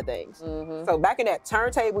with a lot of things. So back in that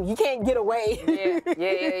turntable, you can't get away.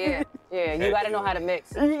 Yeah, you gotta know how to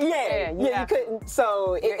mix. You couldn't.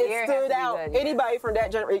 So it stood out. Anybody from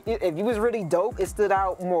that generation, if you was really dope, it stood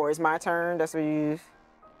out more. It's my turn. That's what you.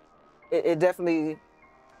 It definitely.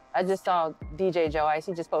 I just saw DJ Joe Ice.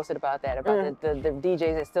 He just posted about that, about the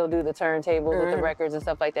DJs that still do the turntables with the records and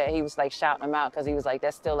stuff like that. He was like shouting them out because he was like,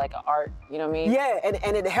 that's still like an art. You know what I mean? Yeah,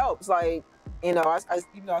 and it helps. Like, you know,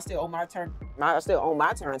 even though I still own my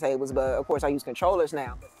turntables, but of course I use controllers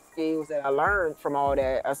now. But the skills that I learned from all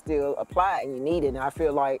that, I still apply and you need it. And I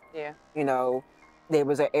feel like, you know, there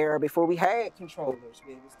was an era before we had controllers.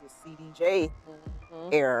 It was the CDJ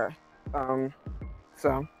era.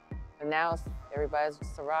 So. And now everybody's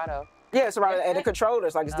Serato. Yeah, Serato and the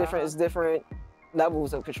controllers. Like it's different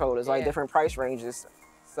levels of controllers, like different price ranges.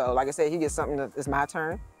 So like I said, you get something that is my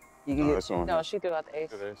turn. You can get. No, she threw out the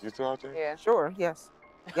ace. You threw out there? Yeah. Sure. Yes.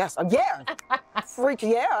 Yes. Yeah. Freak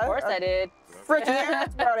yeah. Of course I did. Freak yeah.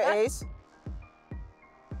 Threw out the ace.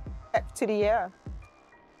 Heck to the yeah.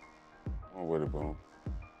 I'm with it, boom.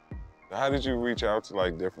 How did you reach out to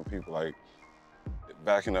like different people? Like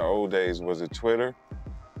back in the old days, was it Twitter?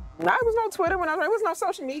 No, there was no Twitter there was no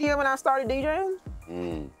social media when I started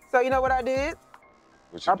DJing. So you know what I did?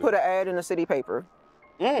 I put an ad in the city paper.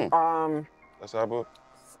 That's our book.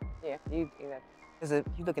 Yeah, Is it?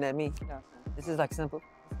 You looking at me? No. This is like simple.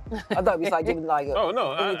 I thought it was like giving like a. Oh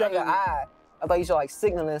no! I thought you should like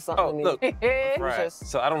signaling something to me. Look. Right.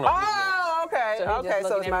 So I don't know. Oh, okay. So okay.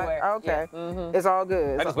 So it's my okay. Yeah. It's all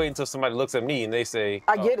good. I just wait until somebody looks at me and they say,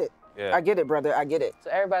 I get it. Yeah. I get it, brother. I get it. So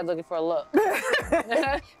everybody's looking for a look.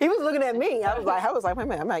 He was looking at me. I was like, wait a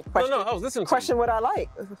minute. I might question. No, I was listening to question what I like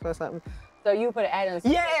or something. So you put an ad in the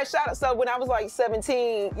Yeah, shout out. So when I was like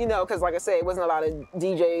 17, you know, because like I said, it wasn't a lot of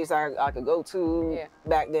DJs I could go to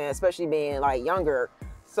back then, especially being like younger.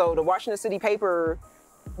 So the Washington City paper,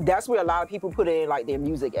 that's where a lot of people put in like their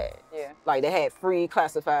music ads. Yeah. Like they had free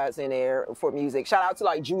classifieds in there for music. Shout out to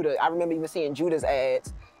like Judah. I remember even seeing Judah's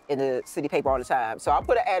ads in the city paper all the time. So I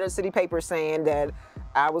put an ad in the city paper saying that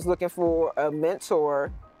I was looking for a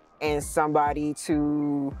mentor and somebody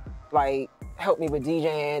to like help me with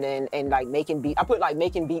DJing and like making beats. I put like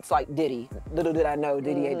making beats like Diddy. Little did I know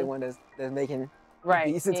Diddy ain't the one that's making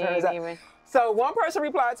beats, it turns out. So one person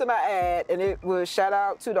replied to my ad, and it was shout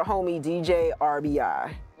out to the homie DJ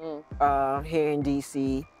RBI here in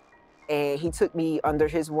DC, and he took me under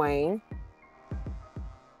his wing,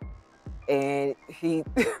 and he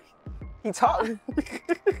taught me.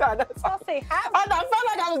 I felt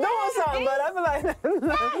like I was doing something, but I feel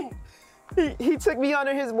like he took me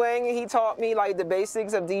under his wing and he taught me like the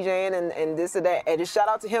basics of DJing and this and that. And just shout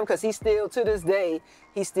out to him because he still, to this day,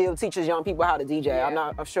 he still teaches young people how to DJ.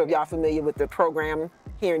 Yeah. I'm sure if y'all familiar with the program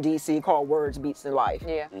here in DC called Words, Beats, and Life.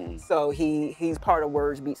 Yeah. So he's part of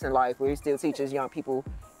Words, Beats, and Life, where he still teaches young people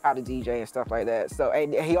how to DJ and stuff like that. So,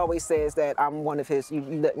 and he always says that I'm one of his, you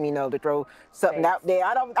let me know to throw something out there.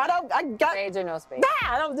 I got. Spades or no spades?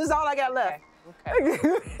 Nah, this is all I got left. Okay.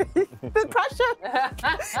 The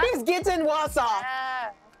pressure. He's getting what's off.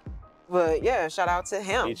 But yeah, shout out to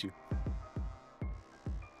him. Hate you.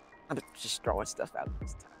 I'm just throwing stuff out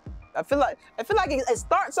this time. I feel like it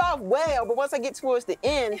starts off well, but once I get towards the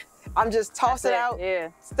end, I'm just tossing out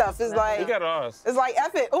stuff. It's like We got ours. it's like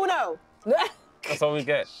F it, Uno. That's all we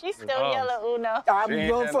got. She's still yellow Uno. I'm She ain't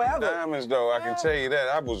going had no forever. diamonds though, I can tell you that.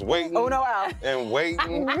 I was waiting Uno out. and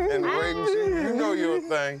waiting and waiting. You know your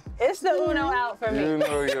thing. It's the Uno out for me. You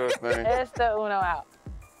know your thing. It's the Uno out.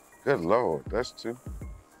 Good Lord, that's two.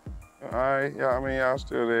 All right, yeah, I mean, y'all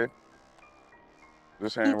still there.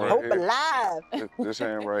 This hand right Hope here. alive. This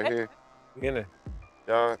hand right here. We in there.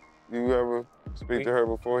 Y'all, you ever speak to her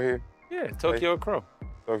before here? Yeah, Tokyo Crow.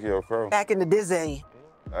 Tokyo Crow. Back in the Disney.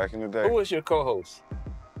 Back in the day. Who was your co-host?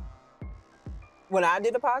 When I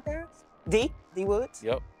did the podcast, D Woods.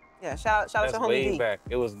 Yep. Yeah, shout out That's to homie way D. back.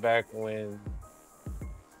 It was back when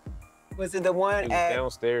Was it the it one was at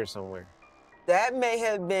downstairs somewhere. that may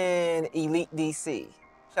have been Elite DC.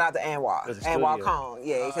 Shout out to Anwar. It was a Anwar studio. Kong.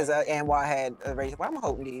 Yeah, because Anwar had a race. Well, I'm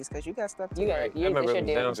holding these because you got stuff too. You got I it. remember It's it your was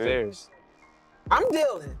deal. downstairs. I'm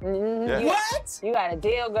dealing. Yeah. What? You got a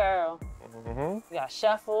deal, girl. Mm-hmm. You got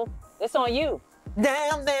shuffle. It's on you.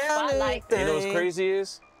 Down, Spotlight. You know what's crazy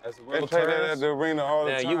is? As the They world play that turns, at the arena all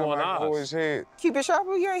the Now time. you on like Oz. Boys Head. Cupid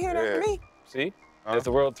Shuffle, you ain't hear that Yeah. from me. see? Huh? As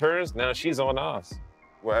the world turns, now she's on Oz.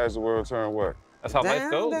 Well, as the world turn what? That's how life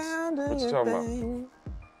goes. What you talking about?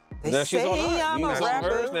 They Now she's on say Oz. I'm You a was on rapper,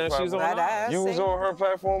 hers, now she's on but I Oz. You was sing. on her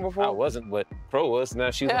platform before? I wasn't, but Crow was. Now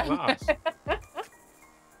she's on Oz.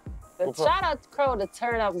 But shout out to Crow, the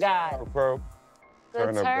turn up guy. Oh, Pro. The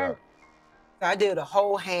Turn up turn. guy. I did a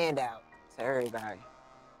whole handout to everybody.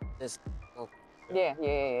 Just go. Yeah.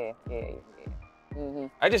 Mm-hmm.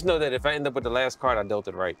 I just know that if I end up with the last card, I dealt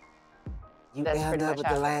it right. You That's end pretty up much with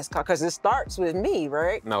how the it last card because it starts with me,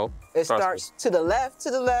 right? No. It Trust starts to the left,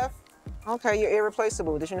 Okay, you're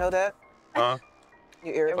irreplaceable. Did you know that? Huh?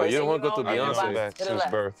 You're Oh, you don't irreplaceable. want to go through I've been Beyonce. on that To the since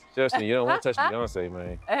left. birth. Justin, you don't want to touch Beyonce,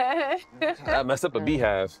 man. I messed up a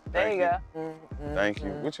beehive. There Thank you go. Thank you.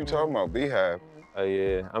 What you talking about? Beehive? Oh,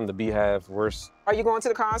 yeah. I'm the beehive worst. Are you going to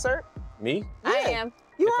the concert? Me? I Yeah. am.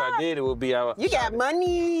 You If are. I did, it would be out. You got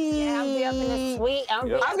money. Yeah, I'll be up in the suite.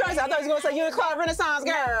 Yep. I was gonna say, I thought you was gonna say you in Club Renaissance,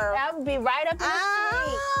 girl. I'll be right up in the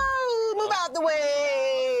suite. Oh, move out the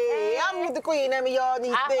way. I'm with the queen. Let me all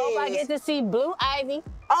these I things. hope I get to see Blue Ivy.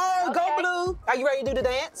 Oh, Okay. go blue. Are you ready to do the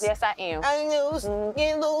dance? Yes, I am. I lose,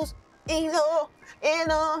 you lose, you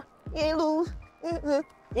lose.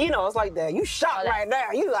 You know, it's like that. You shot right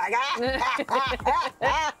there. You like,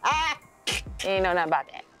 Ain't know nothing about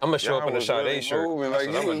that. I'm going to show up in a Y'all was Sade really shirt. moving, That's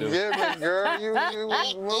like what you I'm was going to do. giving, girl. You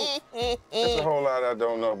was moving. There's a whole lot I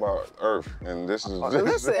don't know about Earth, and this is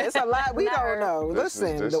Listen, it's a lot we don't know. This is-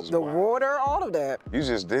 Listen, this is the wild. water, all of that. You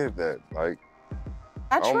just did that. Like,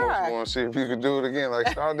 I I almost tried. want to see if you could do it again. Like,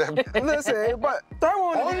 start that. Listen, but throw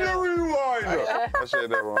on On the rewinder. I said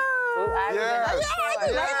that wrong. Blue Ivy. Yes.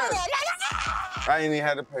 Yes. I ain't even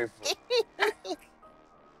had to pay for it.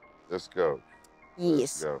 Let's go.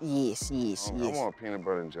 Yes, go. yes, yes, I yes. want peanut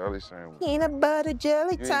butter and jelly sandwich. Peanut butter jelly You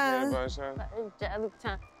ain't peanut time. butter sandwich? Jelly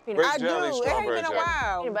time. Grape I do. jelly, It ain't strawberry been a jelly.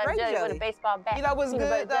 while. Peanut butter Grape jelly with jelly. a baseball bat. You know what's Peanut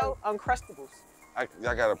good butter though? Uncrustables. I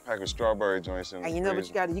got a pack of strawberry joints in the And you know what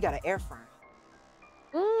freezer. you got an air fryer.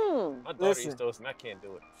 jelly. Mmm. My daughter Listen. used those, and I can't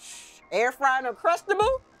do it. Air fryer Uncrustable?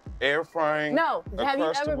 Air frying. No. Have you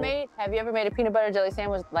ever Uncrustable. made a peanut butter jelly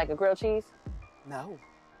sandwich like a grilled cheese? No.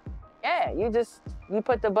 Yeah, you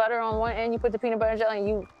put the butter on one end, you put the peanut butter jelly, and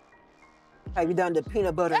you. Have you done the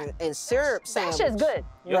peanut butter and syrup That sandwich? shit's good.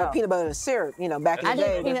 You know, No. peanut butter and syrup, you know, back in I the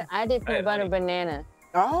day. did peanut I had butter honey. banana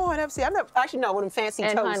Oh, I never see. I never actually know one of them fancy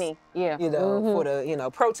And toast. honey. Yeah. You know, for the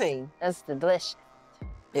protein. That's delicious.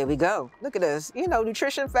 There we go. Look at this. You know,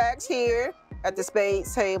 nutrition facts here at the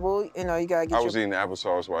Spadez Table. You know, you gotta get I was eating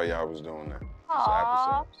applesauce while y'all was doing that. It's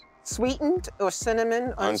Aw. applesauce. sweetened or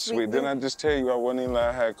cinnamon. Unsweet. Didn't I just tell you I wasn't even allowed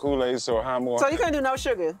to have Kool-Aid, so how more? So you couldn't do no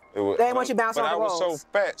sugar. It was, They didn't want you bouncing but on the I was walls. so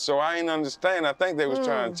fat, so I ain't understand. I think they was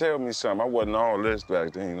trying to tell me something. I wasn't all this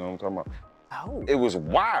back then, you know what I'm talking about? Oh. It was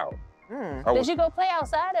wild. I Did was you go play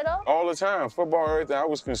outside at all? all the time, football, everything. I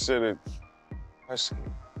was considered husky.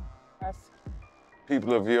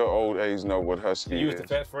 People of your old age know what husky You is. was the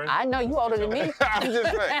fat friend? I know you older than me. I'm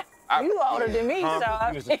just saying. You older than me, Huh? so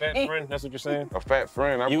You was the fat friend? That's what you're saying? A fat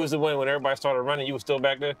friend. You was the one when everybody started running, you was still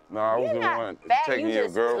back there? No, I was You're the not one fat, taking you your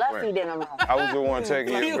just fluffy girlfriend. than them. I was the one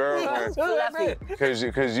taking your girlfriend.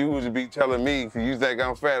 Fluffy. Cause you would be telling me, cause you think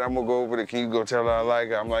I'm fat, I'm gonna go over there, can you go tell her I like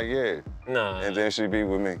her? I'm like, yeah. Nah, And then she be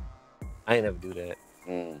with me. I ain't never do that.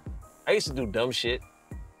 I used to do dumb shit.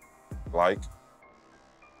 Like?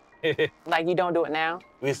 Like you don't do it now?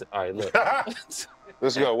 We used to, all right, look.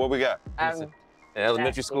 Let's go, what we got? In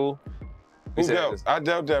elementary school, we Who said dealt? this- I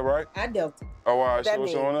dealt that, right? I dealt it. Oh, all right, That so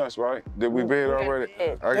it's mean? on us, right? Did we bid already?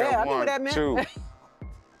 did. I Yeah, I got knew what that one, meant. 2,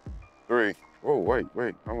 3. Oh, wait,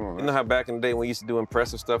 hold on. You know how back in the day when we used to do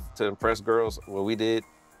impressive stuff to impress girls? What we did?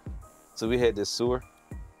 So we had this sewer.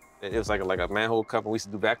 It was like a manhole cup, and we used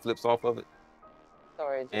to do backflips off of it.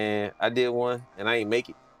 Storage. And I did one, and I ain't make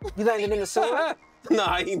it. You landed in the sewer? No,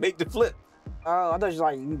 I ain't make the flip. Oh, I thought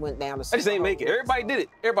you you went down the sewer. I just ain't make it. Everybody did it.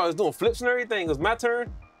 Everybody was doing flips and everything. It was my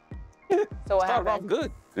turn. So what Started off happened?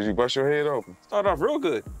 good. Did you bust your head open? Started off real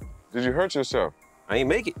good. Did you hurt yourself? I ain't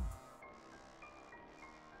make it.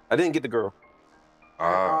 I didn't get the girl.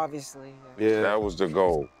 Ah, Obviously. Yeah. that was the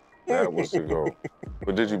goal. That was the goal.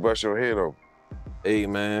 But did you bust your head open? Hey,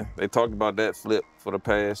 man. They talked about that flip for the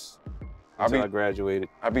past until I be- graduated.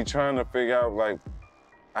 I be trying to figure out, like,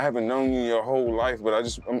 I haven't known you your whole life, but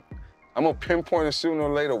I'm gonna pinpoint it sooner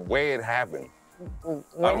or later where it happened.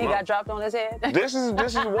 When he got dropped on his head? This is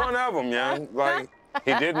one of them, young. Like,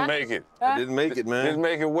 he didn't make it. I didn't make it, man. Didn't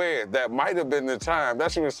make it where? That might have been the time.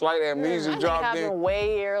 That's when slight amnesia I think it dropped happened in.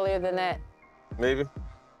 way earlier than that, Maybe.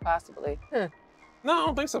 possibly. No, I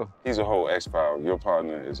don't think so. He's a whole X-File. Your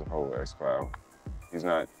partner is a whole X-File. He's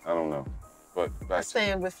not, I don't know. But I back to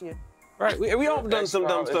stand with you. Right. We all done some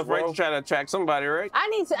dumb X-Files stuff, as right? well. To try to attract somebody, right? I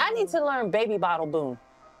need to learn baby bottle boom.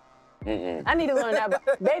 I need to learn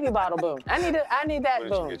that baby bottle boom. I need that what did you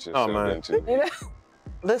boom. get yourself man. into? You know?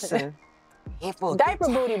 Listen. Diaper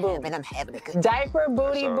booty boom. And I'm having a good Diaper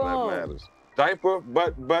booty That's all that boom. matters. Diaper,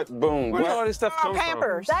 butt, boom. Where did all What? this stuff come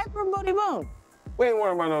Pampers. Diaper booty boom. We ain't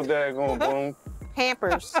worrying about no daggone boom.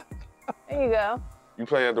 Pampers. There you go. You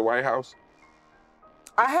play at the White House?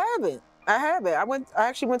 I haven't. I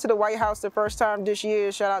actually went to the White House the first time this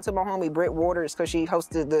year. Shout out to my homie Britt Waters because she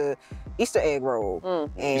hosted the Easter egg roll.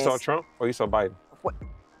 You And saw Trump or you saw Biden?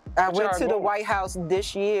 I Which went y'all to the going? White House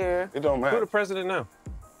this year. It don't Who matter. the president now?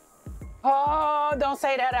 Oh, don't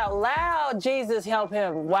say that out loud. Jesus help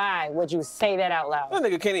him. Why would you say that out loud? That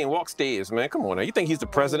nigga can't even walk stairs, man. Come on now. You think he's the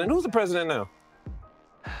president? Who's the president now?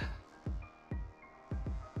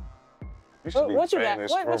 You should be What you got? banned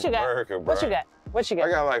this What from you got? America, What bro. you got? What you I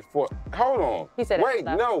got? got like 4. Hold on. He said it Wait,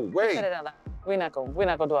 out loud. no, He wait. said it out loud. We're not gonna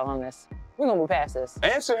dwell on this. We're gonna move past this.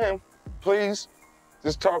 Answer him, please.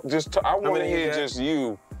 Just talk. I want to many you hear got? just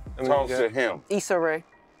you many talk you to got? him. Issa Rae.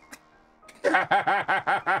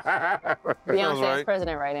 Beyonce's right.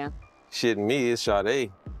 president right now. Shit, me is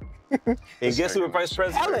Sade. And guess who the vice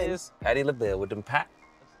president Helen. is? Patty LaBelle with them pat.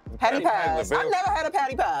 Patty Patty pies. LaBelle. I never had a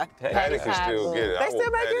patty pie. Patty can pie still boom. get it. They I still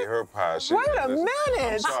want make Patty it? her pie. She Wait can a listen.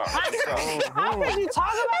 minute. How could you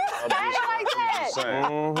talk about Patty like that?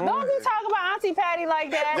 Don't be talking about Auntie Patty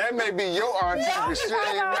like that. That may be your auntie, Don't but be she talking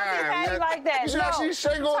ain't about Auntie mine. Patty like that. You see how No. she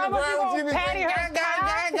shake on the Talk about ground? you She be gonna patty her gang, gang,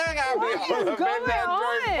 gang, gang, gang. What is Bend going that on?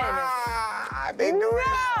 joint. Ah, they do it.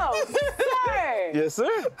 No, sir. Yes, sir.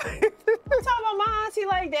 Don't talk about my auntie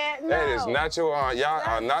like that. No. That is not your aunt. Y'all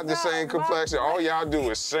are not the That's same not my- complexion. All y'all do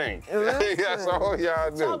is sing. That's all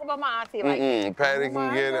y'all do. Talk about my auntie like that. Patty Oh my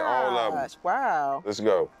can get it, all of them. gosh, Wow. Let's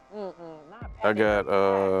go. Not I Patty.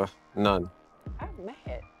 got none. I'm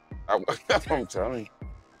mad. I'm telling you.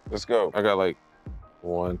 Let's go. I got like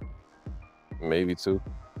 1, maybe 2.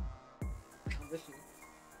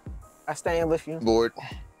 I stand with you. Bored.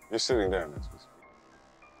 You're sitting down. That's what's-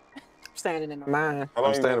 Standing in my mind. How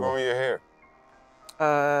long you been Understandable. growing your hair?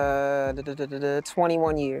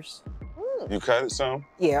 21 years. You cut it some?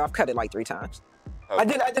 Yeah, I've cut it like 3 times. How- I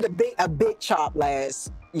did a big chop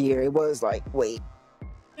last year. It was like, wait,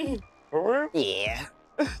 For real? yeah.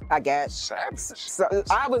 I got Savage. so it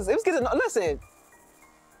was getting listen.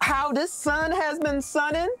 how this sun has been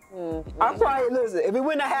sunning, I probably listen. If it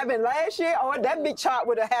wouldn't have happened last year, that big chop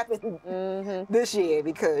would have happened this year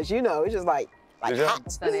because you know it's just like hot.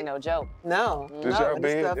 That ain't no joke. No, Did y'all this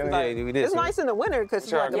big? stuff is Yeah, like, we did, it's nice in the winter because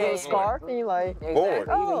it's What like a y'all little got? scarf and you like, Bored.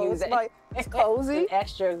 oh, use it's it. like it's cozy.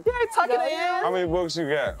 Extra. Yeah, tuck it in. How many books you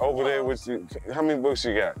got over there with you? How many books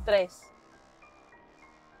you got? Tres.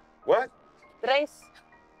 What? Tres.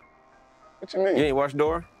 What you mean? You ain't watch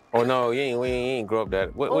Dora? Oh no, you ain't grow up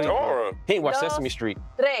that. What Dora. He ain't watch Dos. Sesame Street.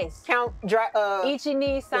 Tres. Count, Ichi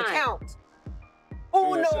ni the san. count. Do the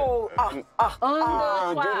Uno. second.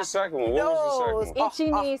 Uno, Do the second one. What was the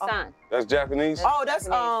second one? Ichi ni san. That's Japanese? Oh, that's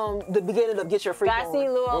the beginning of Get Your Freak Gasi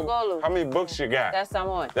On. luo golu. How many books you got? That's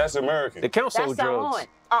Samoan. That's American. The count sold That's drugs. Samoan.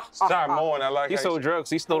 Samoan, I like He how sold drugs.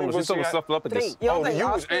 He stole many them. He books sold you got? stuff up at this. You don't Oh, think you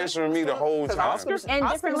was Oscar- answering me the whole 'cause time. Oscar's, In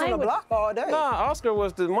Oscar different was on the languages. block all day. Nah, Oscar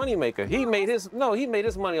was the money maker. He made his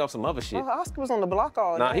money off some other shit. Oh, Oscar was on the block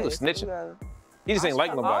all day. Nah, he was so snitching. you gotta- He just ain't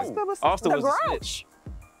like nobody. Oscar was Oscar the was a Grouch. snitch.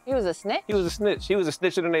 He was a snitch. He was a snitch. He was a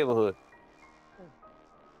snitch in the neighborhood.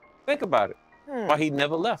 Think about it. Why he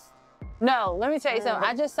never left. No, let me tell you something.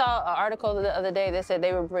 I just saw an article the other day that said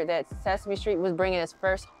that Sesame Street was bringing its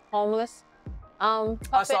first homeless I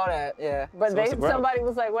puppet. saw that, yeah. But what's the problem? somebody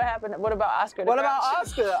was like, "What happened? What about Oscar?" the What about Grouch?"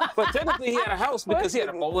 Oscar? But technically, he had a house because he had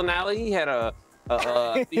a bowling alley. He had a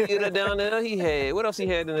theater down there. He had what else he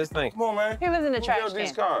had in this thing? Come on, man. He was in the Who trash built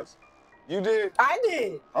these can. cars? You did? I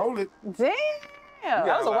did. Hold it. Damn.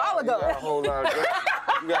 That was a while ago. You got a whole lot of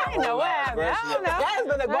you got a I didn't know whole what lot of happened. I don't know. That has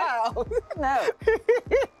been a while.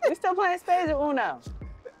 No. We still playing spades or Uno?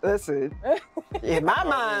 Listen, in my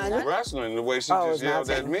mind, Wrestling, the way she Oh, just it's yelled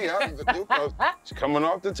not at me. She's coming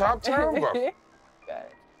off the top turnbuckle. Got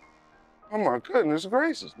it. Oh my goodness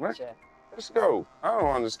gracious, man. Sure. Let's go. I don't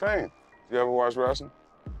understand. You ever watch wrestling?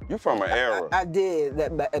 You from an era. I did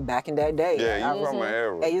that back in that day. Yeah, you from an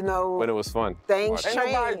era. And you know, When it was fun. things Ain't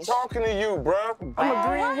nobody change. talking to you, bruh. I'm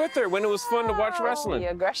agreeing with her. When it was fun to watch Oh, wrestling. the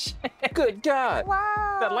aggression. Good God.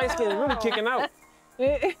 Wow. That light skin is really kicking out.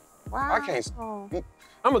 Wow. I can't.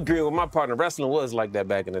 I'm agreeing with my partner. Wrestling was like that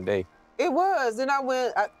back in the day. It was. Then I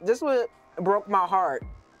went. This what broke my heart.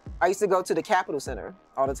 I used to go to the Capitol Center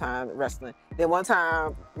all the time wrestling. Then one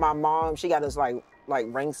time, my mom she got us like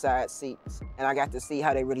ringside seats, and I got to see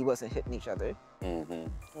how they really wasn't hitting each other.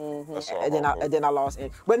 That's all. And then I lost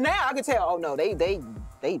it. But now I can tell. Oh no, they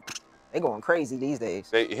going crazy these days.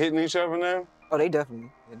 They hitting each other now? Oh, they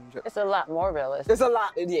definitely hitting each other. It's a lot more realistic. It's a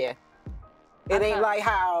lot. Yeah. It ain't like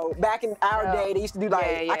how back in our day they used to do like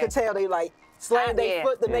Yeah, yeah. I could tell they like slam their Yeah.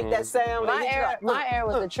 foot to make that sound. My They hit you era, like, my era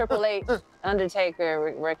was the Triple H,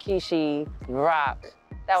 Undertaker, Rikishi, Rock.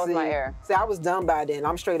 That was my era. See, I was done by then.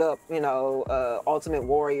 I'm straight up, you know, Ultimate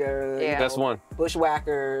Warrior, Yeah. That's one.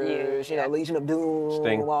 Bushwhackers, Yeah. you know, Legion of Doom,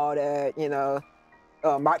 Sting. all that, you know,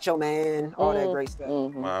 Macho Man, all that great stuff.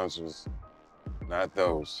 Mine was not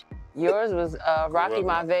those. Yours was Rocky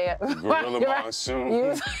Gorilla. Maivia. Gorilla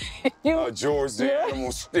Monsoon. George the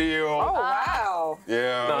Animal Steel. Oh, wow.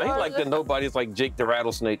 Yeah. No, he's like the nobody's like Jake the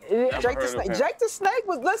Rattlesnake. Never Jake the heard of Snake. him. Jake the Snake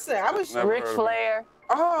was, listen, I was, Never Ric heard of Flair,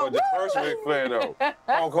 oh, But the first Ric Flair though,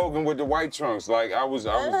 Hulk Hogan with the white trunks, like I was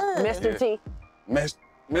Mr. T. Mr.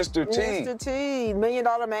 T. Mr. T, $1 Million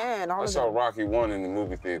Man, all I of saw that. Rocky 1 in the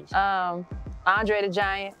movie theaters. Andre the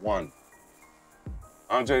Giant. 1.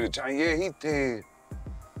 Andre the Giant, yeah, he did.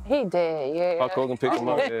 He did, yeah. Hulk Hogan picked him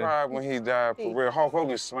up. I Yeah. cried when he died for real. Hulk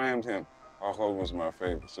Hogan slammed him. Hulk Hogan was my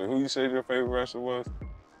favorite. So who you said your favorite wrestler was?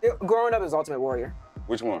 Growing up as Ultimate Warrior.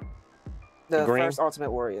 Which one? The green? first Ultimate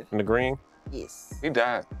Warrior. In the green. Yes. He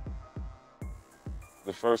died.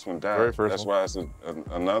 The first one died. Very first That's one. why it's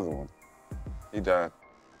another one. He died.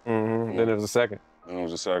 Mm-hmm. Then there was a second. And it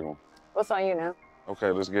was the second one. What's on you now? Okay,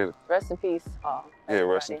 let's get it. Rest in peace. Oh, Yeah,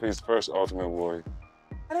 rest in everybody. peace. First Ultimate Warrior.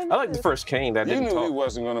 I like the first Kane that You didn't knew he talk.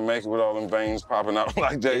 wasn't gonna make it with all them veins popping out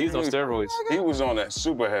like that. Yeah, he's on steroids. He was on that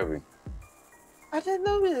super heavy. I didn't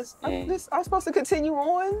know this. I'm supposed to continue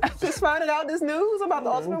on just finding out this news about the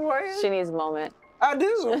Ultimate Warrior. She needs a moment. I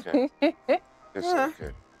do. It's okay. It's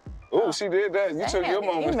okay. Oh, she did that. You took your Damn,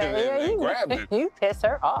 moment you and grabbed it. You pissed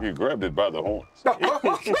her off. You grabbed it by the horns.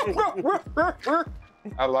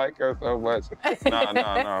 I like her so much.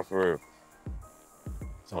 Nah, for real.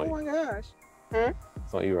 It's on Oh you. my gosh.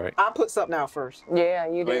 It's on you, right? I'll put something out first. Yeah,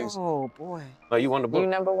 you did. Please. Oh boy. No, you won the You book.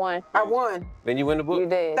 number one. I won. Then you win the book. You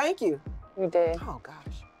did. Thank you. You did. Oh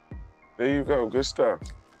gosh. There you go. Good stuff.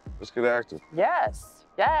 Let's get active. Yes.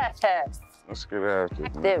 Yes. Let's get active.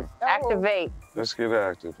 Active. Man. Activate. Let's get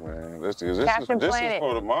active, man. This is Captain this is Planet.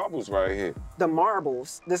 for the marbles right here. The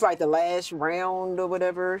marbles. This like the last round or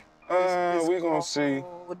whatever. We gonna see.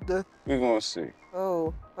 With the We gonna see.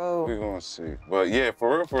 Oh. We gonna see. But yeah,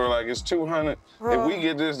 for real, like it's 200. If we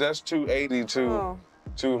get this, that's 280 to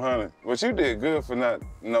 200. But you did good for not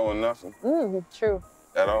knowing nothing True.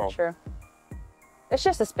 at all. True. It's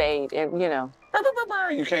just a spade, and you know.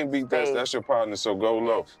 You can't beat that. That's your partner, so go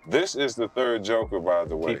low. This is the third joker, by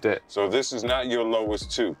the way. Keep that. So this is not your lowest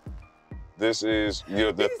two. This is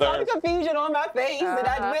the You saw third. the confusion on my face that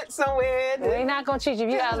I went somewhere. We're not gonna cheat you.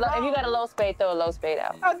 If you got a low spade, throw a low spade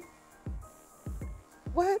out.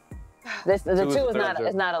 What? The Two is two the is not. third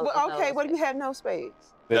It's not a. Well, okay, no what if you have no spades?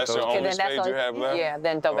 That's your Okay, only then that's spade all. you have left? Yeah,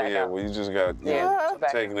 then throw Oh back yeah, out. well you just got Yeah.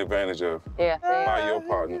 taken advantage of Yeah. by your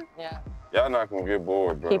partner. Yeah. Y'all not gonna get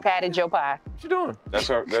bored, bro. He patted your pie. What you doing?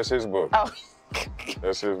 That's his book. Oh.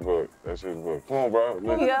 That's his book. That's his book. Come on, bro.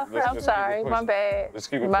 Yeah. Let's I'm keep it sorry. pushing. My bad. Let's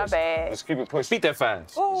keep it My pushing. bad. Let's keep it pushing. Beat that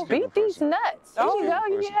 5. Oh, Let's keep it beat these pushing. nuts. Let's There you keep go. it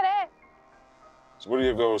You pushing. hear that? So what are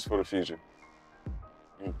your goals for the future?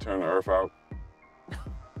 You turn the earth out.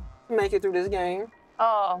 Make it through this game.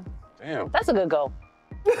 Oh, Damn. that's a good goal.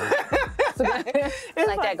 That's a good. It's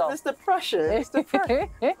like that goal. It's the pressure. It's the pressure.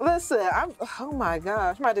 Listen, oh my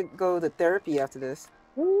gosh, I'm about to go to therapy after this.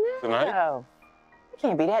 Tonight? No. It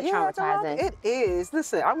can't be that traumatizing. It is.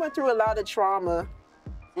 Listen, I went through a lot of trauma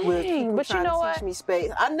with people but you trying know to what? teach me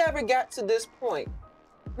space. I never got to this point.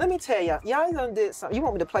 Let me tell y'all done did something. You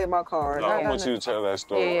want me to play my card? No, I want you to tell that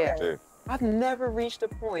story Yeah. right there. I've never reached a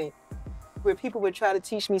point where people would try to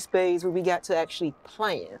teach me spades where we got to actually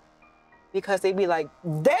playing. Because they'd be like,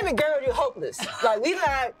 damn it, girl, you're hopeless. Like, we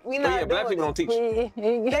not Oh yeah, black people don't teach. They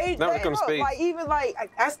Not when it comes to don't. spades. Like, even like,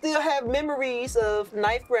 I still have memories of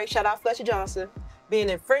 9th grade, shout out Fletcher Johnson, being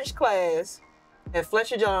in French class at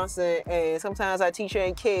Fletcher Johnson, and sometimes our teacher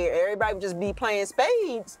ain't care. Everybody would just be playing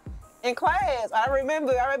spades in class. I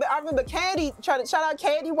remember Candy, trying to shout out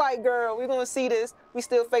Candy White Girl. We're gonna see this. We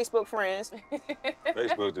still Facebook friends.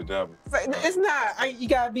 Facebook the devil. It's not. You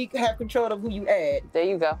gotta have control of who you add. There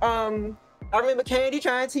you go. I remember Candy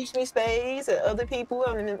trying to teach me spades and other people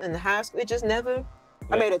in high school. It just never.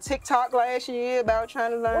 I made a TikTok last year about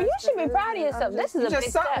trying to learn. Well, you should be proud of yourself. This is a just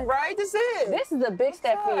big something, step. right? This is. This is a big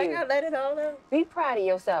step for I you. gotta let it all out. Be proud of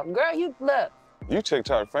yourself, girl. You look. You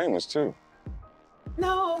TikTok famous too.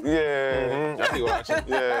 No. Yeah. I be watching.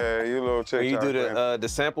 Yeah, you little TikTok When you do famous. the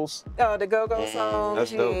samples, Oh, the go-go songs.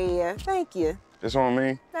 That's dope. Yeah. Thank you. This on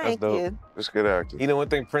me? Thank dope. you. This good actor. you know one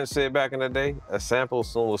thing Prince said back in the day? A sample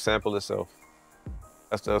soon will sample itself.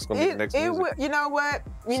 That's gonna be the next music. You know what?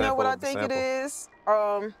 You know what I Sample, think it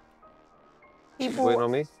sample. is? You waiting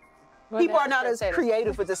on me? People are not as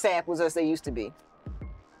creative with the samples as they used to be.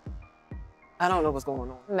 I don't know what's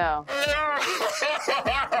going on. No.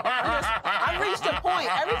 I reached a point.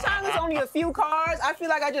 Every time there's only a few cards, I feel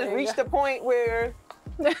like I just reached a point where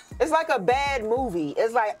it's like a bad movie.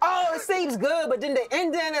 It's like, oh, it seems good, but then the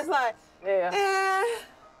ending is like, Yeah.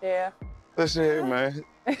 Yeah. Listen here, man.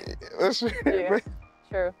 Listen here, Yeah. man.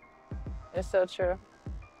 True. It's so true.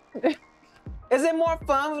 is it more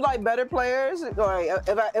fun with like better players? Or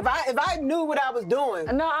if I knew what I was doing,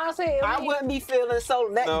 No, honestly, I wouldn't be feeling so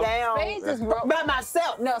let No. down Spades is more. by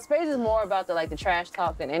myself. No, spades is more about the trash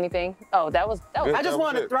talk than anything. Oh, that was. Good. I just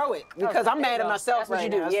want to throw it because I'm mad at myself That's what right you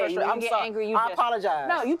do. now. Yeah, So you I'm get sorry. angry, you I just- apologize.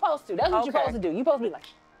 No, you supposed to. That's what you're Okay. supposed to do. You're supposed to be like,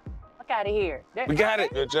 fuck out of here. We got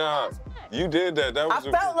it. Good job. You did that. That I was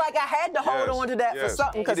felt like I had to hold Yes, on to that for yes.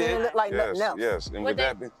 something because You it did. didn't look like yes, nothing else. yes. And What with they-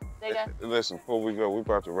 that being, they got- listen, before we go, we're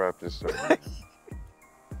about to wrap this up.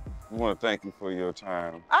 We want to thank you for your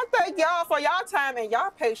time. I thank y'all for y'all time and y'all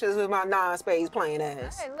patience with my non-spades playing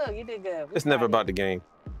ass. Hey, look, you did good. It's never about the game.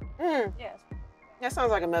 Yes. That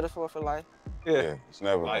sounds like a metaphor for life. Yeah, it's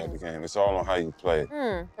never about the game. It's all on how you play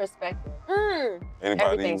it. Perspective. Anybody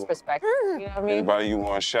Everything's perspective. You know what I mean? Anybody you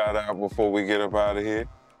want to shout out before we get up out of here?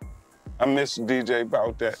 I miss DJ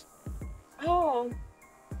about that. Oh,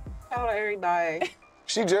 shout out everybody.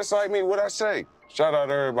 She just like me. What I say? Shout out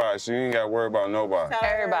to everybody, so you ain't got to worry about nobody. Shout out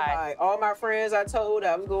Everybody. All my friends I told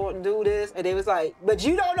I was going to do this, and they was like, but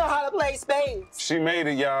you don't know how to play spades. She made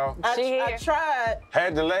it, y'all. I here. tried.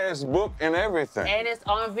 Had the last book and everything. And it's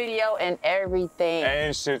on video and everything.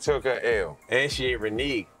 And she took her L. And she ain't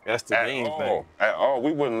reneged. That's the main thing. At all.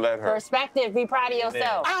 We wouldn't let her. Perspective. Be proud of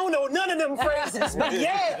yourself. I don't know none of them phrases, but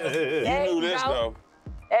yeah. There You you knew this, go. though.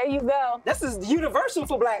 There you go. This is universal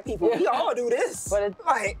for black people. We all do this. But it's-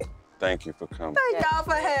 like, Thank you for coming. thank y'all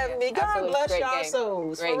for having me. God Absolutely. bless Great y'all game.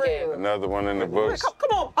 souls. Great for game. real. Another one in the books. Come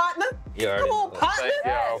on, partner. Yeah, Come on, partner.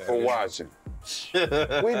 Thank y'all for watching. We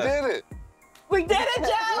did it. We did it,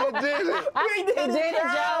 Joe. We did it. We did We did it,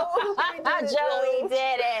 Joe. Joe, we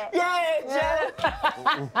did it. Yeah,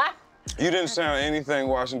 Joe. You didn't sound anything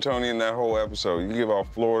Washingtonian that whole episode. You give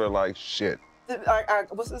off Florida like shit.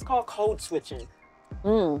 what's this called? Code switching.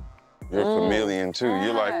 Mm. You're a chameleon too.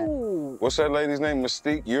 You're like, Ooh. what's that lady's name?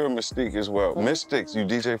 Mystique? You're a Mystique as well. Mystics. You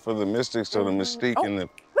DJ for the Mystics, so the Mystique and the.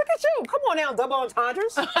 Look at you. Come on now, double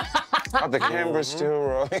entendres. The camera's still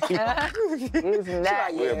rolling. Isn't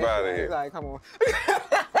that? We're about it here. Like, come on.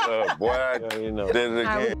 Boy, I you know. did it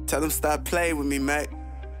again. Tell them stop playing with me, Mac.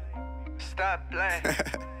 Stop playing.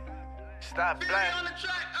 Stop playing.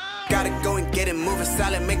 Gotta go and get it moving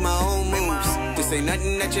solid, make my own moves. This ain't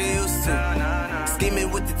nothing that you're used to.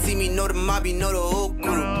 Scheming with the team, you know the mob, you know the whole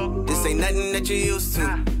group. This ain't nothing that you're used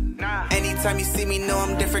to. Anytime you see me, know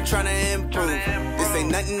I'm different, tryna improve. This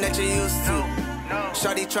ain't nothing that you're used to.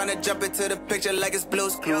 Shawty tryna jump into the picture like it's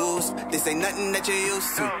Blue's Clues. This ain't nothing that you're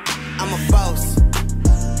used to. I'm a boss,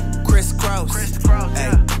 crisscross.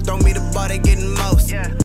 Hey, throw me the ball, they getting most.